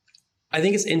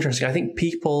interesting. I think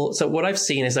so what I've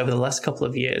seen is over the last couple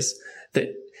of years that,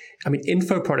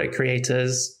 info product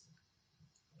creators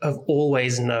have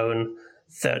always known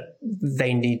that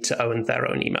they need to own their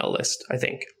own email list, I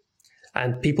think.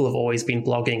 And people have always been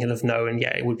blogging and have known,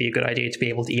 it would be a good idea to be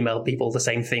able to email people the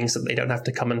same things so that they don't have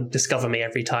to come and discover me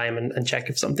every time and check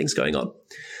if something's going on.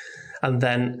 And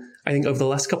then I think over the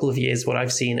last couple of years, what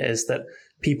I've seen is that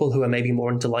people who are maybe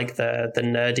more into like the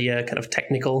nerdier kind of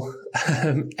technical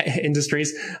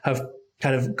industries have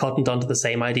kind of cottoned onto the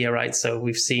same idea, right? So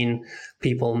we've seen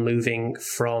people moving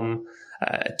from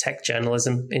tech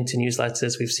journalism into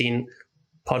newsletters. We've seen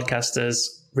podcasters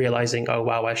realizing, oh,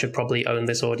 wow, I should probably own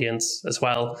this audience as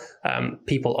well.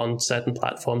 People on certain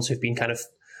platforms who've been kind of,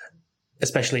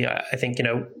 especially I think,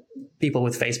 people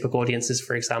with Facebook audiences,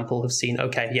 for example, have seen,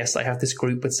 okay, yes, I have this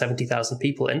group with 70,000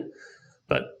 people in,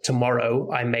 but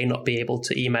tomorrow I may not be able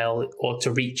to email or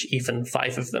to reach even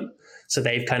 5 of them. So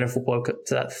they've kind of woke up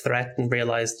to that threat and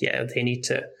realized, they need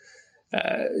to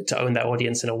own their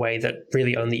audience in a way that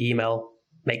really only email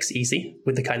makes easy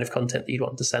with the kind of content that you'd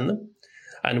want to send them.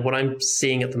 And what I'm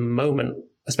seeing at the moment,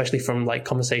 especially from like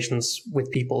conversations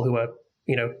with people who are,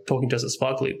 talking to us at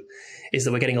SparkLoop, is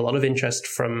that we're getting a lot of interest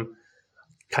from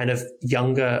kind of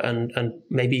younger and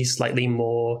maybe slightly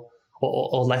more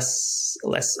or less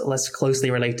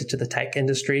closely related to the tech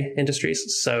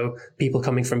industries. So people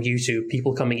coming from YouTube,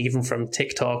 people coming even from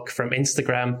TikTok, from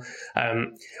Instagram,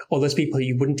 all those people who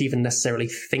you wouldn't even necessarily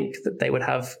think that they would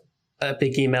have a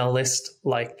big email list,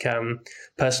 like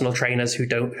personal trainers who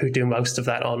do most of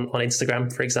that on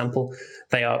Instagram, for example.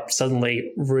 They are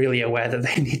suddenly really aware that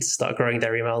they need to start growing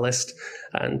their email list.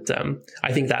 And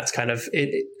I think that's kind of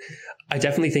it. I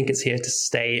definitely think it's here to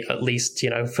stay, at least,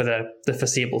 for the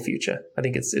foreseeable future. I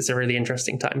think it's a really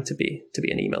interesting time to be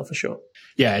an email for sure.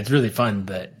 Yeah, it's really fun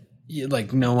that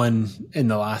like no one in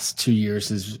the last 2 years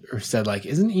has said like,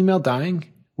 isn't email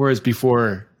dying? Whereas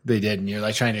before they did. And you're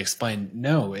like trying to explain,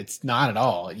 no, it's not at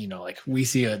all. Like we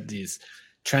see these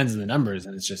trends in the numbers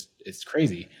and it's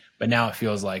crazy. But now it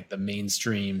feels like the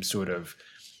mainstream sort of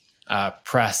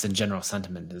press and general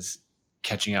sentiment is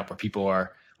catching up, where people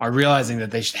are realizing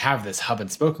that they should have this hub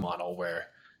and spoke model where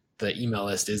the email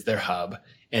list is their hub,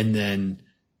 and then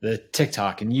the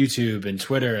TikTok and YouTube and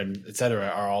Twitter and et cetera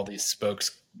are all these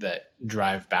spokes that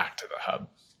drive back to the hub.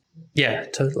 Yeah,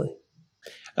 totally.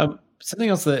 Something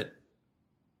else that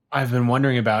I've been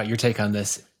wondering about your take on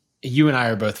this. You and I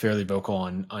are both fairly vocal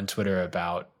on Twitter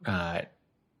about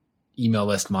email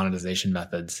list monetization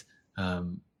methods.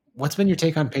 What's been your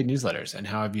take on paid newsletters, and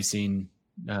how have you seen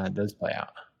those play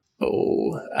out?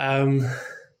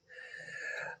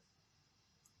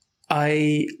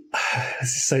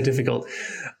 This is so difficult.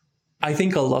 I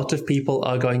think a lot of people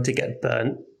are going to get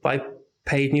burnt by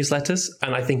paid newsletters.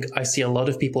 And I think I see a lot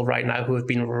of people right now who have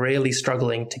been really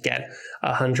struggling to get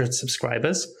 100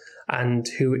 subscribers, and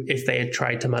who, if they had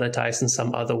tried to monetize in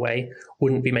some other way,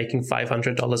 wouldn't be making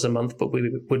 $500 a month, but we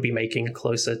would be making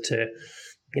closer to,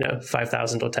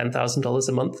 $5,000 or $10,000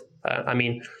 a month. I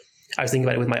was thinking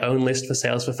about it with my own list for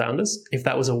Sales for Founders. If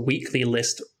that was a weekly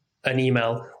list, an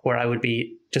email where I would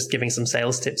be just giving some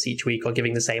sales tips each week or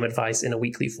giving the same advice in a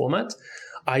weekly format,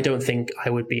 I don't think I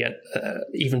would be at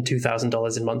even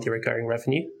 $2,000 in monthly recurring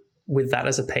revenue with that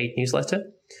as a paid newsletter.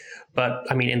 But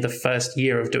in the first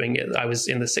year of doing it, I was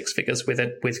in the six figures with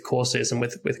it, with courses and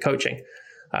with coaching.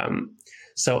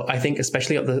 So I think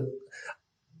especially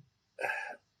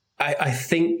I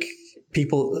think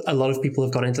a lot of people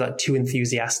have gone into that too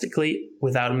enthusiastically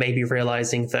without maybe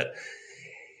realizing that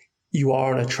you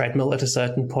are on a treadmill at a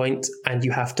certain point, and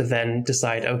you have to then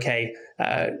decide, okay,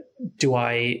 do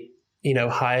I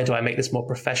hire? Do I make this more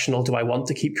professional? Do I want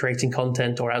to keep creating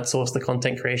content or outsource the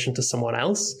content creation to someone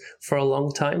else for a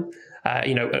long time?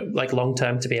 Like long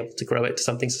term, to be able to grow it to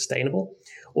something sustainable?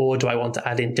 Or do I want to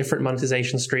add in different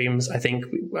monetization streams? I think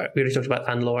we already talked about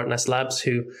Anne-Laure at Nest Labs,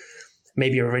 who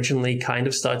maybe originally kind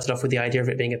of started off with the idea of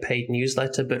it being a paid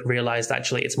newsletter, but realized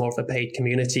actually it's more of a paid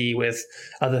community with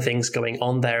other things going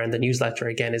on there. And the newsletter,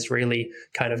 again, is really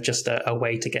kind of just a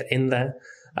way to get in there.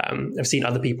 I've seen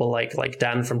other people like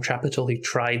Dan from Trapital who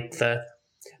tried the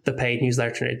paid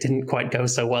newsletter and it didn't quite go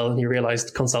so well. And you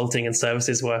realized consulting and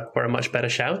services were a much better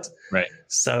shout. Right.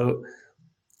 So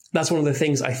that's one of the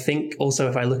things I think also,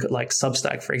 if I look at like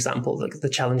Substack, for example, the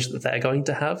challenge that they're going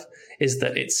to have is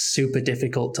that it's super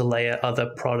difficult to layer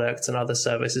other products and other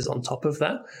services on top of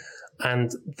that. And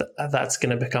that's going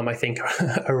to become, I think,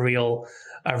 a real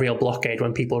blockade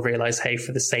when people realize, hey,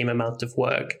 for the same amount of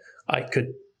work, I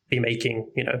could be making,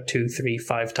 2, 3,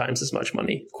 5 times as much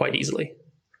money quite easily.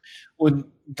 Well,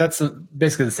 that's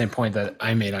basically the same point that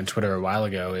I made on Twitter a while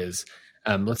ago is,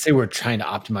 let's say we're trying to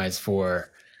optimize for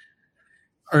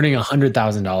earning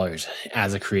 $100,000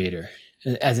 as a creator.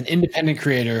 As an independent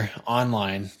creator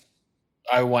online,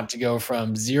 I want to go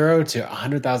from $0 to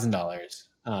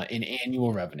 $100,000 in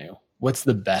annual revenue. What's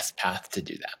the best path to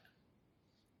do that?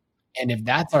 And if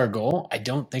that's our goal, I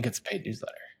don't think it's a paid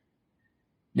newsletter.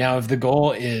 Now, if the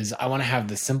goal is I want to have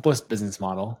the simplest business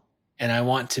model and I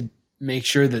want to make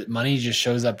sure that money just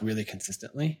shows up really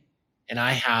consistently, and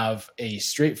I have a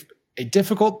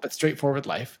difficult but straightforward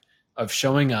life of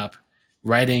showing up,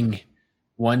 writing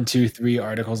 1, 2, 3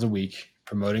 articles a week,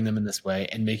 promoting them in this way,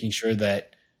 and making sure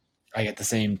that I get the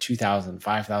same $2,000,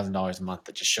 $5,000 a month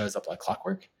that just shows up like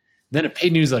clockwork, then a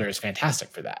paid newsletter is fantastic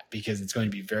for that because it's going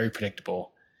to be very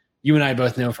predictable. You and I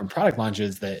both know from product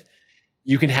launches that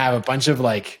you can have a bunch of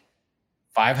like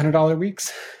 $500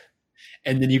 weeks,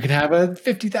 and then you can have a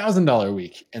 $50,000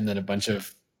 week, and then a bunch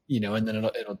of, and then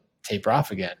it'll taper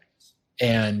off again.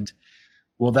 And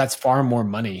well, that's far more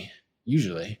money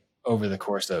usually over the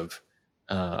course of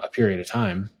a period of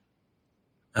time.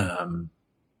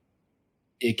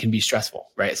 It can be stressful,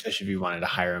 right? Especially if you wanted to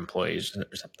hire employees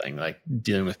or something, like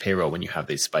dealing with payroll when you have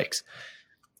these spikes.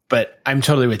 But I'm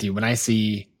totally with you. When I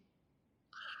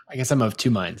guess I'm of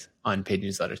two minds on paid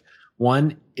newsletters.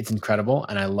 One, it's incredible.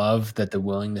 And I love that the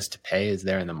willingness to pay is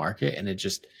there in the market. And it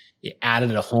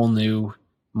added a whole new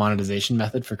monetization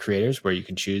method for creators where you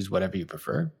can choose whatever you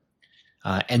prefer.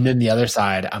 And then the other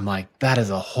side, I'm like, that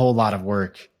is a whole lot of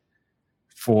work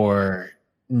for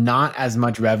not as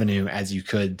much revenue as you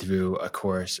could through a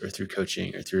course or through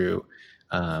coaching or through,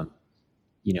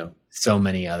 so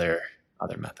many other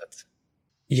methods.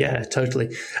 Yeah,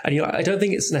 totally. And I don't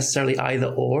think it's necessarily either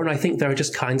or. And I think there are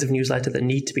just kinds of newsletter that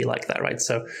need to be like that, right?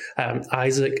 So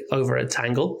Isaac over at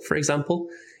Tangle, for example,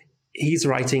 he's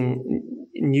writing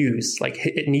news, like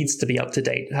it needs to be up to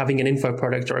date. Having an info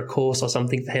product or a course or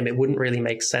something for him, it wouldn't really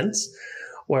make sense.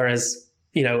 Whereas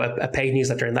a paid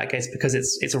newsletter in that case, because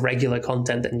it's regular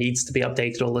content that needs to be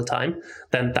updated all the time,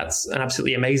 then that's an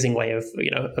absolutely amazing way of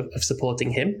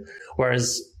supporting him.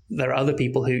 Whereas there are other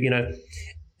people who,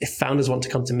 if founders want to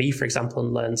come to me, for example,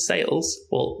 and learn sales,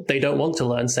 well, they don't want to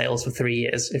learn sales for 3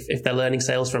 years. If they're learning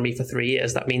sales from me for 3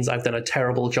 years, that means I've done a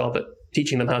terrible job at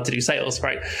teaching them how to do sales,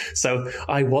 right? So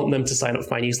I want them to sign up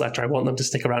for my newsletter. I want them to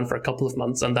stick around for a couple of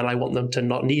months, and then I want them to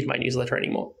not need my newsletter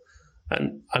anymore.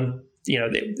 And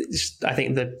I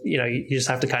think that, you just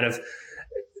have to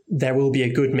there will be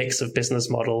a good mix of business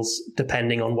models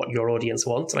depending on what your audience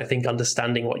wants. And I think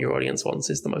understanding what your audience wants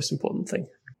is the most important thing.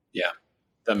 Yeah,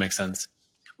 that makes sense.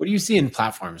 What do you see in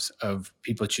platforms of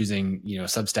people choosing,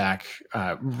 Substack?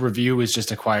 Review was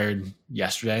just acquired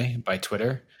yesterday by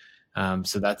Twitter.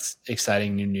 So that's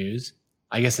exciting new news.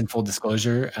 I guess in full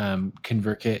disclosure,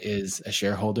 ConvertKit is a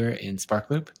shareholder in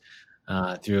Sparkloop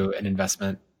through an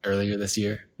investment earlier this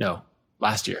year. No,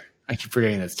 last year. I keep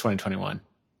forgetting that's 2021.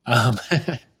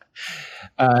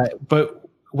 But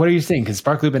what are you seeing? Because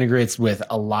Sparkloop integrates with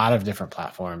a lot of different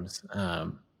platforms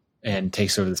and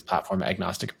takes over this platform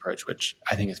agnostic approach, which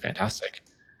I think is fantastic.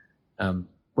 What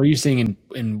are you seeing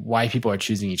in why people are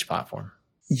choosing each platform?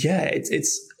 Yeah,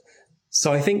 it's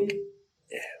so I think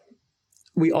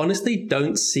we honestly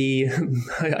don't see,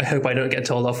 I hope I don't get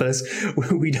told off for this,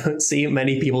 we don't see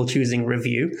many people choosing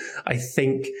Review. I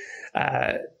think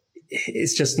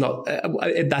it's just not,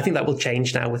 I think that will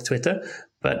change now with Twitter.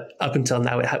 But up until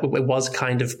now, it was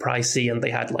kind of pricey, and they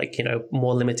had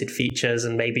more limited features,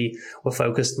 and maybe were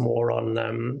focused more on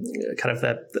kind of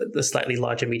the slightly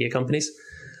larger media companies.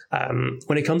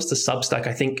 When it comes to Substack,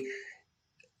 I think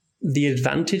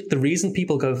the reason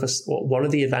people go for, one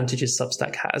of the advantages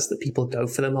Substack has that people go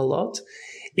for them a lot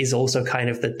is also kind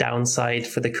of the downside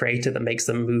for the creator that makes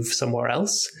them move somewhere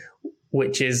else,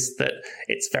 which is that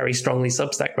it's very strongly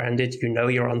Substack branded.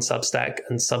 You're on Substack,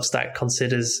 and Substack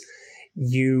considers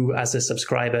you as a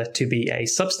subscriber to be a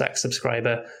Substack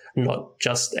subscriber, not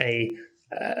just a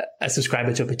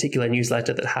subscriber to a particular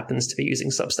newsletter that happens to be using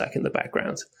Substack in the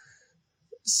background.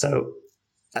 So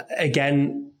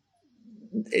again,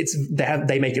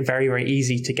 they make it very, very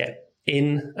easy to get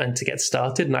in and to get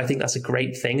started. And I think that's a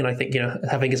great thing. And I think,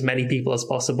 having as many people as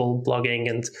possible blogging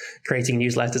and creating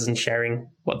newsletters and sharing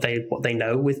what they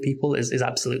know with people is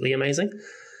absolutely amazing.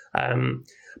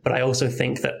 But I also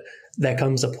think that there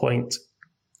comes a point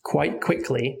quite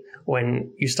quickly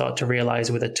when you start to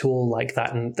realize with a tool like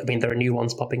that, and I mean, there are new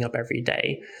ones popping up every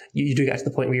day, you do get to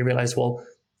the point where you realize, well,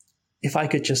 if I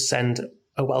could just send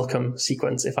a welcome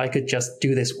sequence, if I could just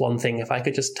do this one thing, if I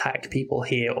could just tag people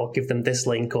here or give them this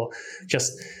link, or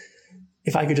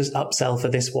if I could just upsell for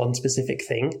this one specific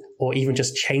thing, or even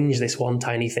just change this one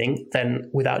tiny thing, then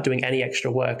without doing any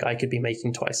extra work, I could be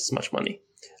making twice as much money.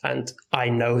 And I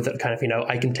know that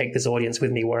I can take this audience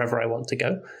with me wherever I want to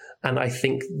go. And I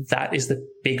think that is the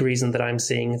big reason that I'm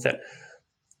seeing that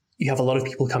you have a lot of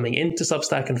people coming into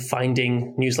Substack and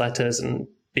finding newsletters and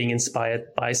being inspired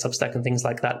by Substack and things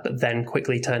like that, but then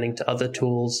quickly turning to other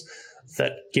tools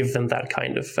that give them that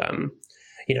kind of,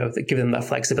 that give them that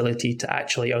flexibility to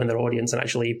actually own their audience and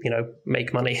actually,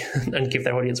 make money and give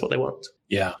their audience what they want.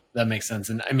 Yeah, that makes sense.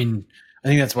 And I mean, I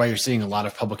think that's why you're seeing a lot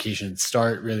of publications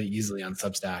start really easily on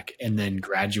Substack and then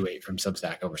graduate from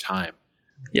Substack over time.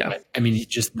 Yeah. But, I mean,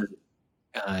 just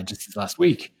this last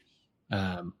week,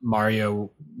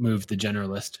 Mario moved the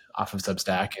generalist off of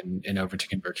Substack and over to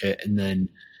ConvertKit, and then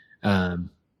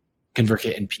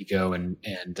ConvertKit and Pico and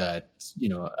a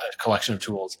collection of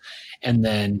tools. And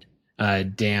then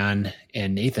Dan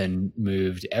and Nathan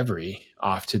moved Every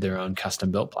off to their own custom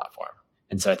built platform.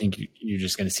 And so I think you're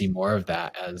just going to see more of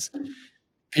that as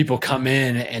people come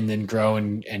in and then grow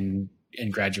and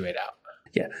graduate out.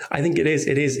 Yeah, I think it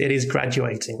is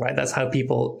graduating, right? That's how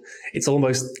people, it's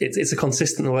a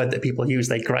consistent word that people use.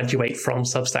 They graduate from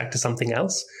Substack to something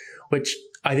else, which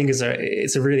I think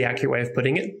it's a really accurate way of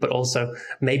putting it, but also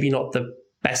maybe not the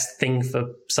best thing for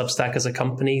Substack as a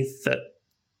company that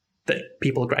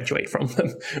people graduate from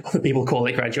them, or that people call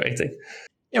it graduating.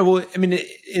 Yeah, well, I mean,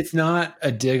 it's not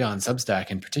a dig on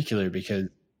Substack in particular, because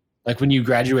like when you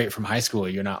graduate from high school,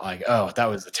 you're not like, oh, that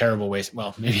was a terrible waste.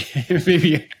 Well, maybe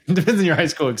it depends on your high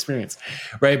school experience,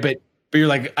 right? But you're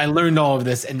like, I learned all of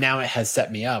this, and now it has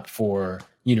set me up for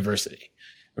university,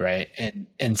 right?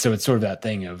 And so it's sort of that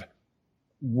thing of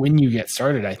when you get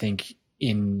started, I think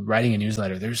in writing a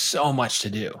newsletter, there's so much to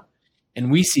do.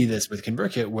 And we see this with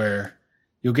ConvertKit, where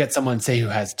you'll get someone, say, who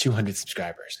has 200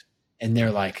 subscribers, and they're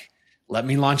like, let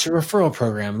me launch a referral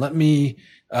program. Let me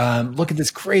look at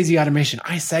this crazy automation.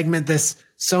 I segment this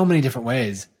so many different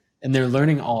ways, and they're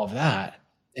learning all of that.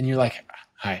 And you're like,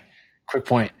 hi, quick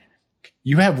point.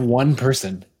 you have one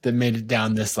person that made it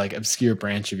down this like obscure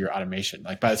branch of your automation.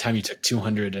 Like by the time you took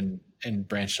 200 and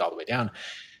branched all the way down,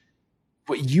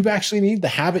 what you actually need, the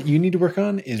habit you need to work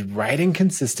on is writing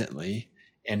consistently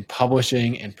and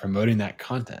publishing and promoting that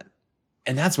content.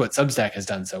 And that's what Substack has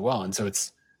done so well. And so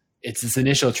it's this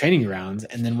initial training grounds.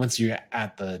 And then once you're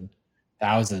at the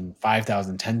 1,000,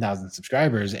 5,000, 10,000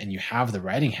 subscribers and you have the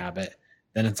writing habit,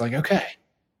 then it's like, okay,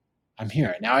 I'm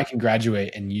here. Now I can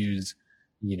graduate and use,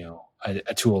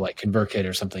 a tool like ConvertKit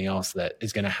or something else that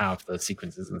is going to have the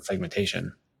sequences and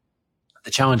segmentation. The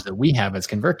challenge that we have as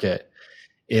ConvertKit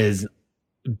is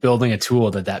building a tool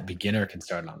that beginner can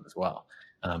start on as well.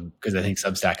 Because I think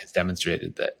Substack has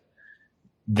demonstrated that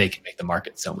they can make the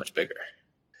market so much bigger.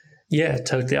 Yeah,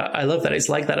 totally. I love that. It's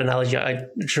like that analogy.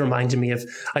 It reminded me of,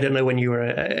 I don't know, when you were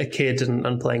a kid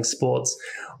and playing sports,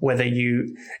 whether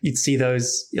you'd see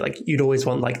those, like you'd always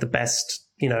want like the best,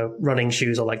 running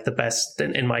shoes, or like the best,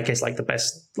 in my case, like the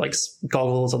best like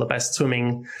goggles, or the best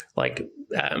swimming, like,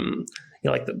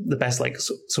 like the best like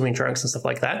swimming trunks and stuff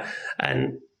like that.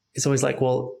 And it's always like,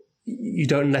 well, you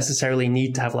don't necessarily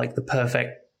need to have like the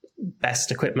perfect best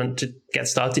equipment to get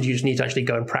started. You just need to actually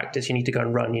go and practice. You need to go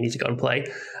and run. You need to go and play,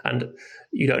 and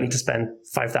you don't need to spend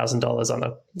 $5,000 on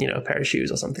a pair of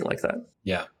shoes or something like that.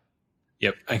 Yeah.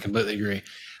 Yep. I completely agree.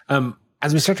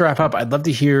 As we start to wrap up, I'd love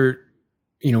to hear,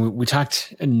 we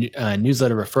talked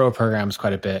newsletter referral programs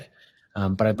quite a bit,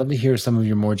 but I'd love to hear some of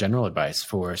your more general advice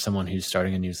for someone who's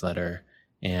starting a newsletter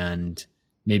and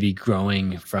maybe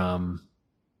growing from.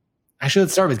 Actually,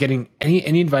 let's start with getting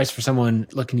any advice for someone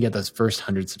looking to get those first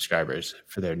 100 subscribers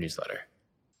for their newsletter.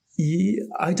 Yeah,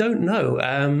 I don't know.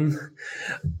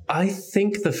 I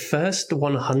think the first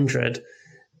 100,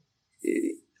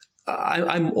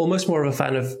 I'm almost more of a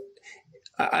fan of,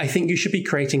 I think you should be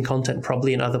creating content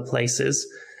probably in other places.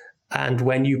 And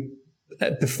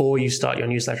before you start your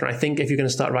newsletter, I think if you're going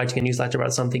to start writing a newsletter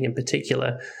about something in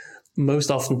particular,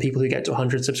 most often people who get to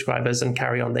 100 subscribers and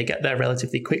carry on, they get there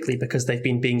relatively quickly because they've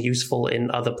been being useful in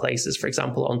other places. For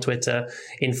example, on Twitter,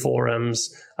 in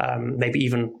forums, maybe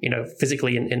even,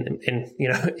 physically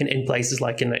in places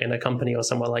like in a company or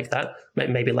somewhere like that,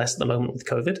 maybe less at the moment with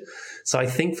COVID. So I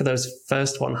think for those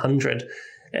first 100,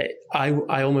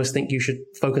 I almost think you should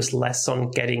focus less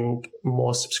on getting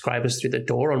more subscribers through the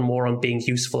door and more on being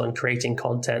useful and creating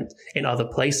content in other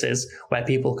places where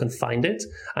people can find it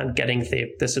and getting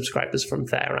the subscribers from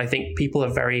there. And I think people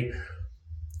are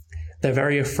they're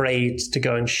very afraid to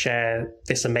go and share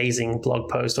this amazing blog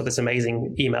post or this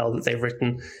amazing email that they've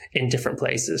written in different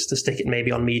places, to stick it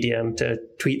maybe on Medium, to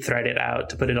tweet thread it out,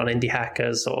 to put it on Indie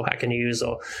Hackers or Hacker News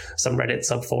or some Reddit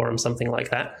subforum, something like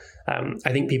that.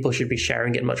 I think people should be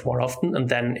sharing it much more often. And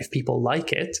then if people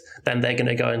like it, then they're going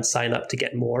to go and sign up to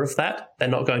get more of that. They're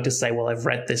not going to say, well, I've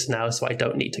read this now, so I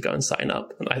don't need to go and sign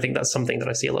up. And I think that's something that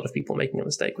I see a lot of people making a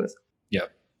mistake with. Yeah,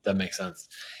 that makes sense.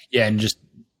 Yeah, and just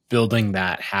building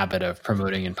that habit of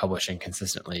promoting and publishing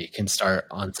consistently can start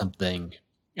on something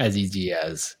as easy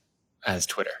as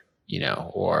Twitter,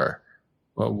 or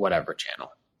whatever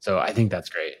channel. So I think that's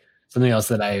great. Something else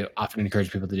that I often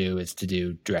encourage people to do is to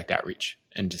do direct outreach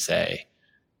and to say,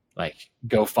 like,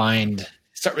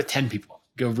 start with 10 people,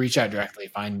 go reach out directly,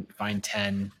 find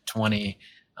 10, 20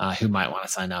 who might want to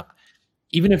sign up.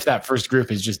 Even if that first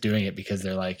group is just doing it because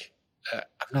they're like, I'm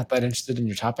not that interested in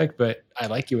your topic, but I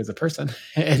like you as a person.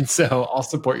 And so I'll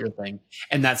support your thing.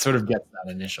 And that sort of gets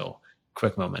that initial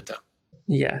quick momentum.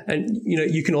 Yeah. And,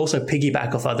 you can also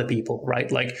piggyback off other people,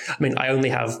 right? Like, I mean, I only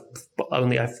have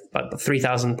about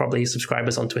 3,000 probably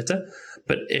subscribers on Twitter.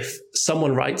 But if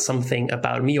someone writes something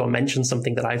about me or mentions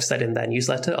something that I've said in their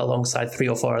newsletter alongside 3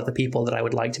 or 4 other people that I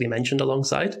would like to be mentioned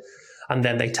alongside, and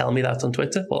then they tell me that on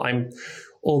Twitter, well, I'm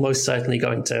almost certainly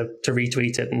going to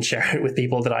retweet it and share it with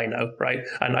people that I know, right?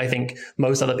 And I think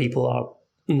most other people are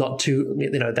not too,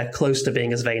 they're close to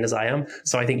being as vain as I am.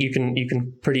 So I think you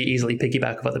can pretty easily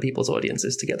piggyback of other people's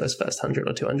audiences to get those first 100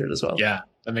 or 200 as well. Yeah,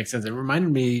 that makes sense. It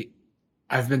reminded me,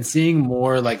 I've been seeing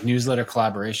more like newsletter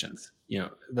collaborations.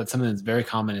 That's something that's very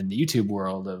common in the YouTube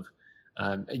world of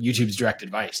YouTube's direct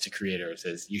advice to creators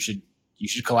is you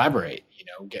should collaborate,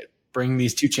 bring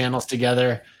these 2 channels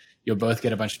together. You'll both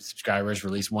get a bunch of subscribers,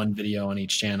 release 1 video on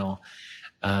each channel.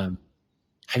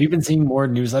 Have you been seeing more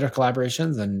newsletter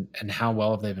collaborations and how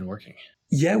well have they been working?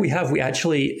 Yeah, we have.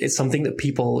 It's something that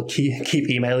people keep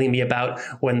emailing me about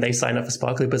when they sign up for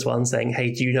Sparkloop as well and saying,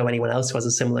 hey, do you know anyone else who has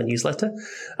a similar newsletter?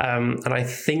 And I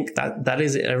think that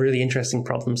is a really interesting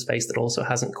problem space that also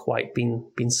hasn't quite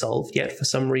been solved yet for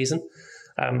some reason.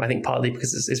 I think partly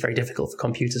because it's very difficult for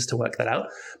computers to work that out.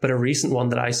 But a recent one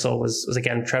that I saw was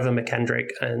again Trevor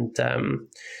McKendrick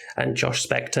and Josh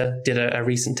Spector did a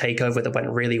recent takeover that went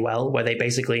really well, where they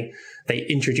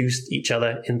introduced each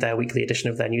other in their weekly edition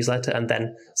of their newsletter and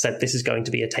then said, this is going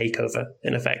to be a takeover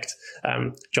in effect.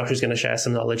 Josh is going to share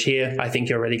some knowledge here. I think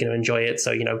you're really going to enjoy it.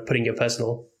 So, putting your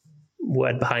personal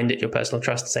word behind it, your personal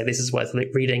trust, to say this is worth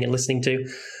reading and listening to.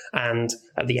 And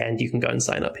at the end, you can go and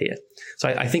sign up here. So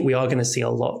I think we are going to see a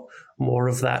lot more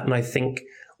of that. And I think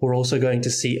we're also going to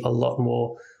see a lot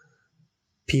more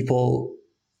people,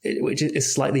 which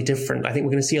is slightly different. I think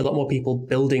we're going to see a lot more people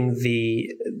building the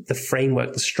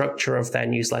framework, the structure of their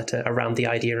newsletter around the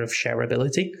idea of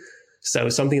shareability. So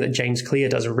something that James Clear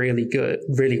does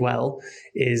really well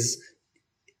is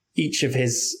each of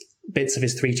his bits of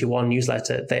his 3-2-1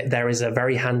 newsletter, there is a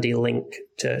very handy link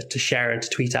to share and to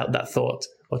tweet out that thought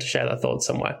or to share that thought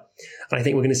somewhere. And I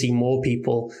think we're going to see more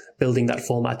people building that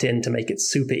format in to make it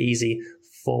super easy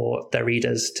for their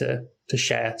readers to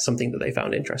share something that they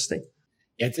found interesting.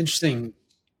 Yeah, it's interesting.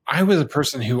 I was a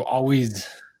person who always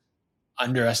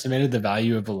underestimated the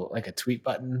value of a tweet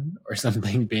button or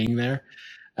something being there.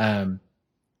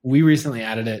 We recently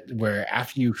added it where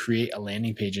after you create a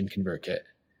landing page in ConvertKit,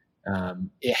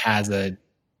 it has a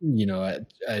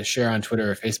share on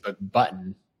Twitter or Facebook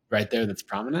button right there that's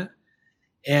prominent.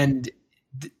 And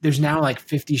there's now like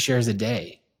 50 shares a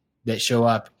day that show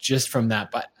up just from that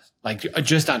button, like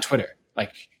just on Twitter.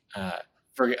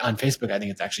 On Facebook, I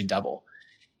think it's actually double.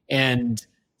 And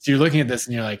so you're looking at this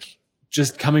and you're like,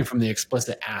 just coming from the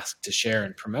explicit ask to share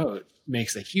and promote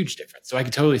makes a huge difference. So I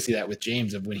could totally see that with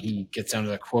James of when he gets down to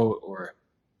the quote or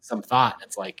some thought,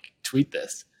 it's like, tweet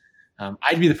this.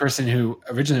 I'd be the person who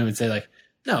originally would say like,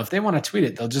 no, if they want to tweet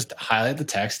it, they'll just highlight the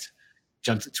text,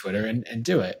 jump to Twitter and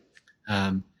do it.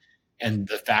 And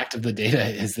the fact of the data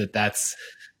is that that's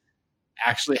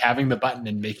actually having the button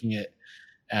and making it,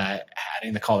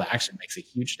 adding the call to action makes a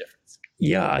huge difference.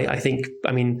 Yeah, I'd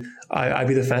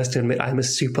be the first to admit I'm a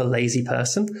super lazy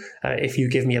person. If you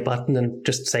give me a button and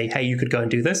just say, hey, you could go and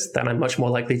do this, then I'm much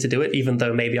more likely to do it, even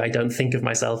though maybe I don't think of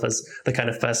myself as the kind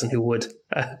of person who would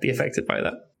be affected by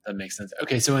that. That makes sense.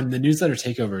 Okay, so in the newsletter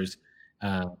takeovers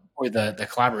or the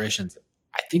collaborations,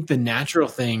 I think the natural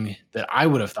thing that I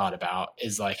would have thought about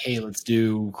is like, hey, let's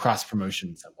do cross promotion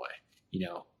in some way.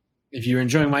 If you're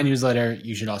enjoying my newsletter,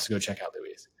 you should also go check out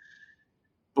Louis'.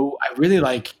 But I really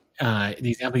like the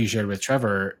example you shared with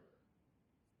Trevor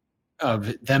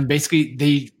of them. Basically,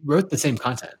 they wrote the same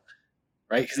content,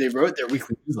 right? Because they wrote their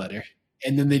weekly newsletter,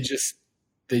 and then they just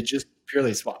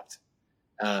purely swapped.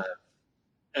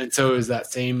 And so it was that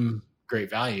same great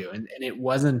value, and it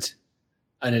wasn't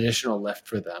an additional lift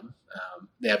for them.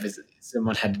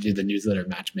 Someone had to do the newsletter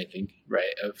matchmaking,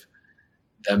 right, of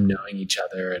them knowing each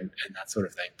other and that sort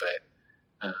of thing.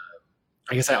 But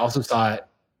I guess I also saw it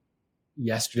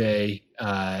yesterday.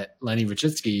 Lenny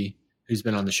Rachitsky, who's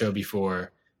been on the show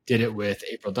before, did it with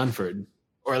April Dunford,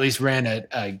 or at least ran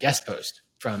a guest post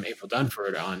from April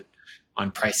Dunford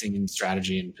on pricing and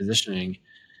strategy and positioning.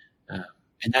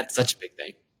 And that's such a big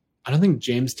thing. I don't think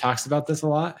James talks about this a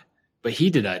lot, but he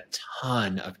did a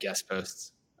ton of guest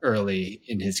posts early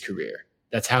in his career.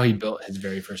 That's how he built his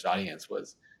very first audience,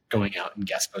 was going out and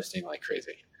guest posting like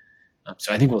crazy.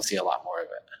 So I think we'll see a lot more of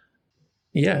it.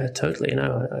 Yeah, totally.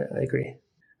 No, I agree.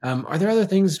 Are there other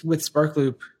things with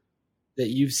Sparkloop that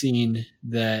you've seen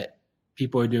that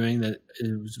people are doing that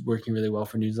is working really well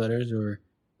for newsletters, or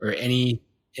any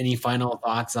final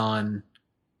thoughts on,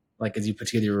 like, as you put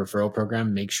together your referral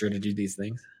program, make sure to do these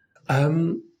things?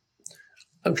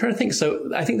 I'm trying to think. So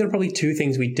I think there are probably two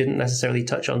things we didn't necessarily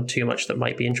touch on too much that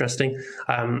might be interesting.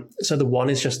 So the one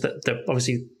is just that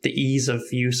obviously the ease of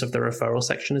use of the referral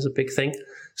section is a big thing.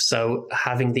 So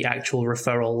having the actual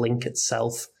referral link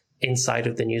itself inside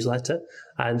of the newsletter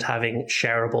and having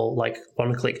shareable, like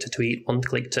one click to tweet, one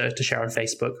click to share on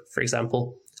Facebook, for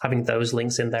example, having those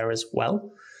links in there as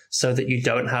well, so that you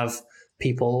don't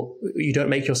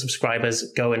make your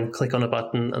subscribers go and click on a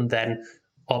button and then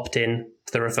opt in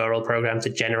to the referral program to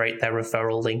generate their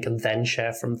referral link and then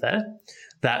share from there.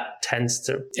 That tends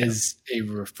to has a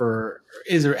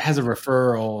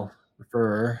referral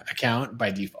account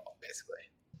by default, basically.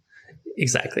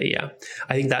 Exactly, yeah.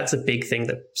 I think that's a big thing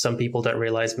that some people don't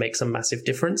realize makes a massive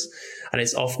difference. And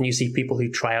it's often you see people who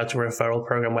try out a referral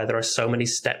program where there are so many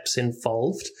steps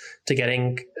involved to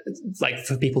getting, like,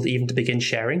 for people to even to begin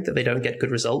sharing, that they don't get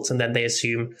good results. And then they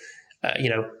assume,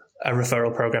 a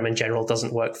referral program in general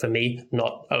doesn't work for me,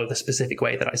 not, the specific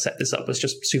way that I set this up was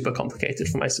just super complicated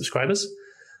for my subscribers.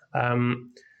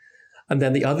 And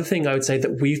then the other thing I would say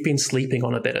that we've been sleeping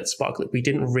on a bit at Sparkloop, we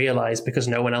didn't realize because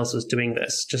no one else was doing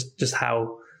this, just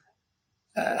how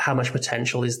much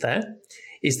potential is there,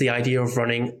 is the idea of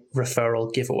running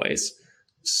referral giveaways.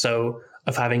 So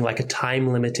of having like a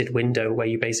time limited window where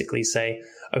you basically say,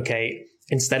 okay,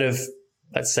 instead of,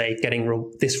 let's say,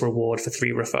 getting this reward for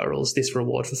 3 referrals, this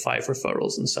reward for 5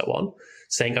 referrals, and so on,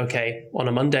 saying, okay, on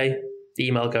a Monday, the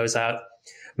email goes out,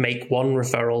 make 1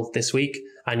 referral this week,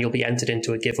 and you'll be entered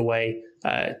into a giveaway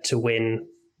to win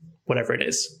whatever it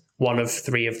is, 1 of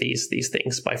 3 of these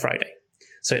things by Friday.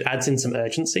 So it adds in some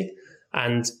urgency.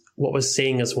 And what we're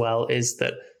seeing as well is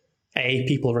that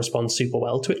people respond super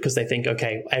well to it because they think,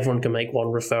 okay, everyone can make 1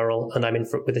 referral and I'm in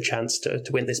with a chance to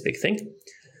win this big thing.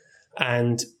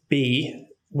 And B,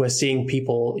 we're seeing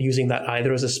people using that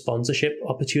either as a sponsorship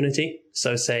opportunity.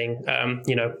 So saying,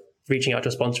 reaching out to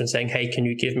a sponsor and saying, hey, can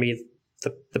you give me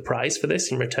the prize for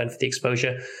this in return for the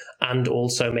exposure, and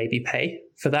also maybe pay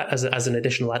for that as an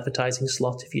additional advertising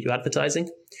slot if you do advertising,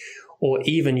 or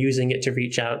even using it to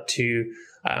reach out to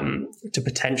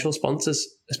potential sponsors,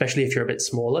 especially if you're a bit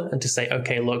smaller, and to say,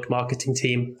 okay, look, marketing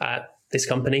team at this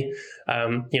company,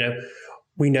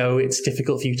 we know it's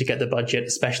difficult for you to get the budget,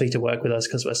 especially to work with us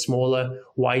because we're smaller.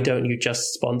 Why don't you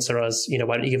just sponsor us?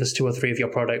 Why don't you give us 2 or 3 of your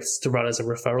products to run as a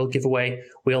referral giveaway?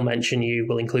 We'll mention you,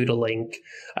 we'll include a link.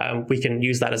 We can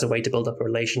use that as a way to build up a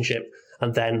relationship.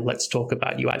 And then let's talk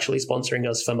about you actually sponsoring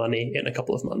us for money in a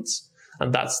couple of months.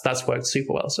 And that's worked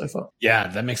super well so far. Yeah,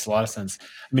 that makes a lot of sense.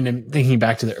 I mean, I'm thinking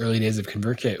back to the early days of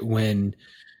ConvertKit when,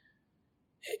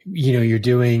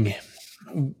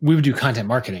 we would do content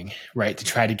marketing, right, to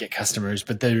try to get customers,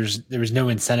 but there was no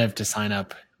incentive to sign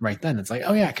up right then. It's like,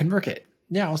 oh yeah, ConvertKit.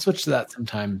 Yeah, I'll switch to that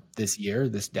sometime this year,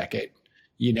 this decade,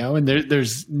 and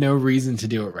there's no reason to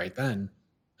do it right then.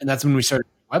 And that's when we started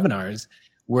webinars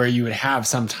where you would have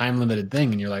some time limited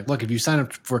thing. And you're like, look, if you sign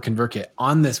up for ConvertKit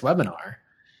on this webinar,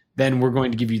 then we're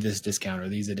going to give you this discount or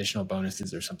these additional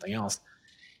bonuses or something else.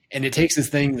 And it takes this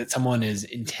thing that someone is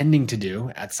intending to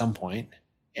do at some point,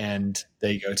 and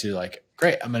they go to like,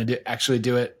 great, I'm going to actually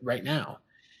do it right now.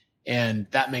 And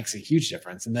that makes a huge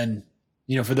difference. And then,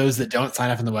 for those that don't sign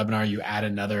up in the webinar, you add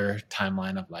another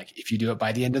timeline of like, if you do it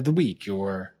by the end of the week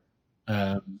or,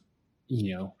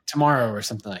 tomorrow or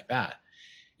something like that.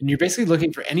 And you're basically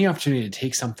looking for any opportunity to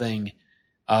take something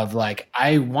of like,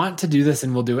 I want to do this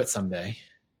and we'll do it someday.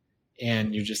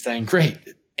 And you're just saying, great,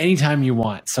 anytime you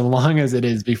want, so long as it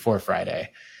is before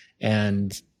Friday.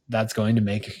 And that's going to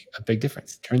make a big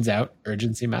difference. Turns out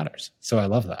urgency matters. So I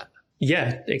love that.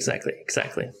 Yeah, exactly.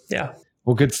 Yeah.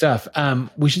 Well, good stuff.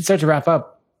 We should start to wrap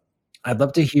up. I'd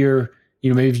love to hear,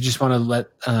 maybe if you just want to let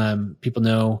people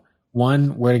know,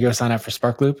 1, where to go sign up for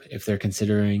Sparkloop if they're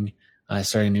considering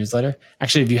starting a newsletter.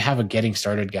 Actually, if you have a getting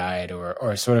started guide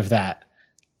or sort of that,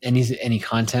 any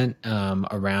content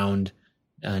around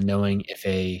knowing if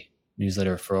a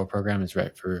newsletter referral program is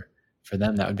right for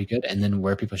them, that would be good. And then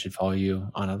where people should follow you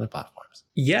on other platforms.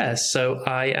 Yeah, so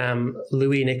I am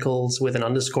Louis Nicholls with an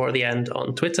underscore at the end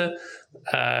on Twitter.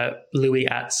 Louis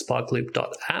at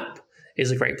sparkloop.app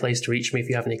is a great place to reach me if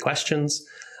you have any questions.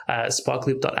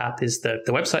 Sparkloop.app is the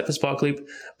website for Sparkloop,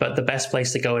 but the best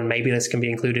place to go, and maybe this can be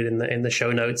included in the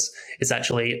show notes, is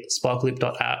actually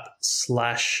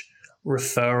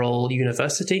sparkloop.app/referral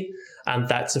university. And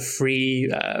that's a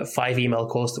free 5 email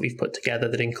course that we've put together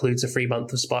that includes a free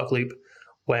month of Sparkloop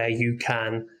where you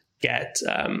can get...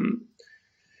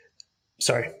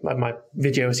 sorry, my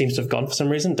video seems to have gone for some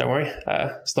reason. Don't worry.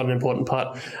 It's not an important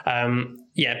part.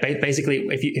 Basically,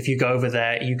 if you go over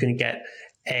there, you can get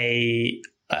a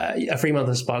free month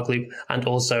of Sparkloop and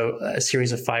also a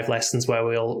series of 5 lessons where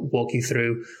we'll walk you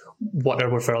through what a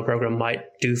referral program might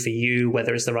do for you,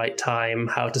 whether it's the right time,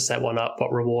 how to set one up,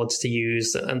 what rewards to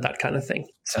use, and that kind of thing.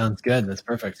 Sounds good. That's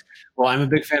perfect. Well, I'm a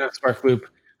big fan of Sparkloop,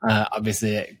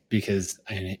 obviously, because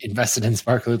I invested in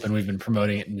Sparkloop and we've been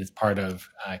promoting it, and it's part of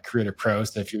Creator Pro.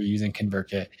 So if you're using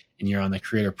ConvertKit and you're on the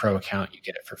Creator Pro account, you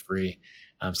get it for free.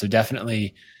 So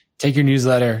definitely take your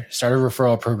newsletter, start a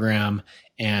referral program,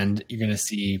 and you're going to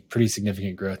see pretty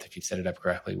significant growth if you set it up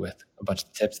correctly with a bunch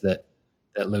of tips that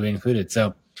Louis included.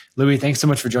 So Louis, thanks so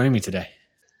much for joining me today.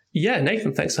 Yeah,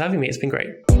 Nathan, thanks for having me. It's been great.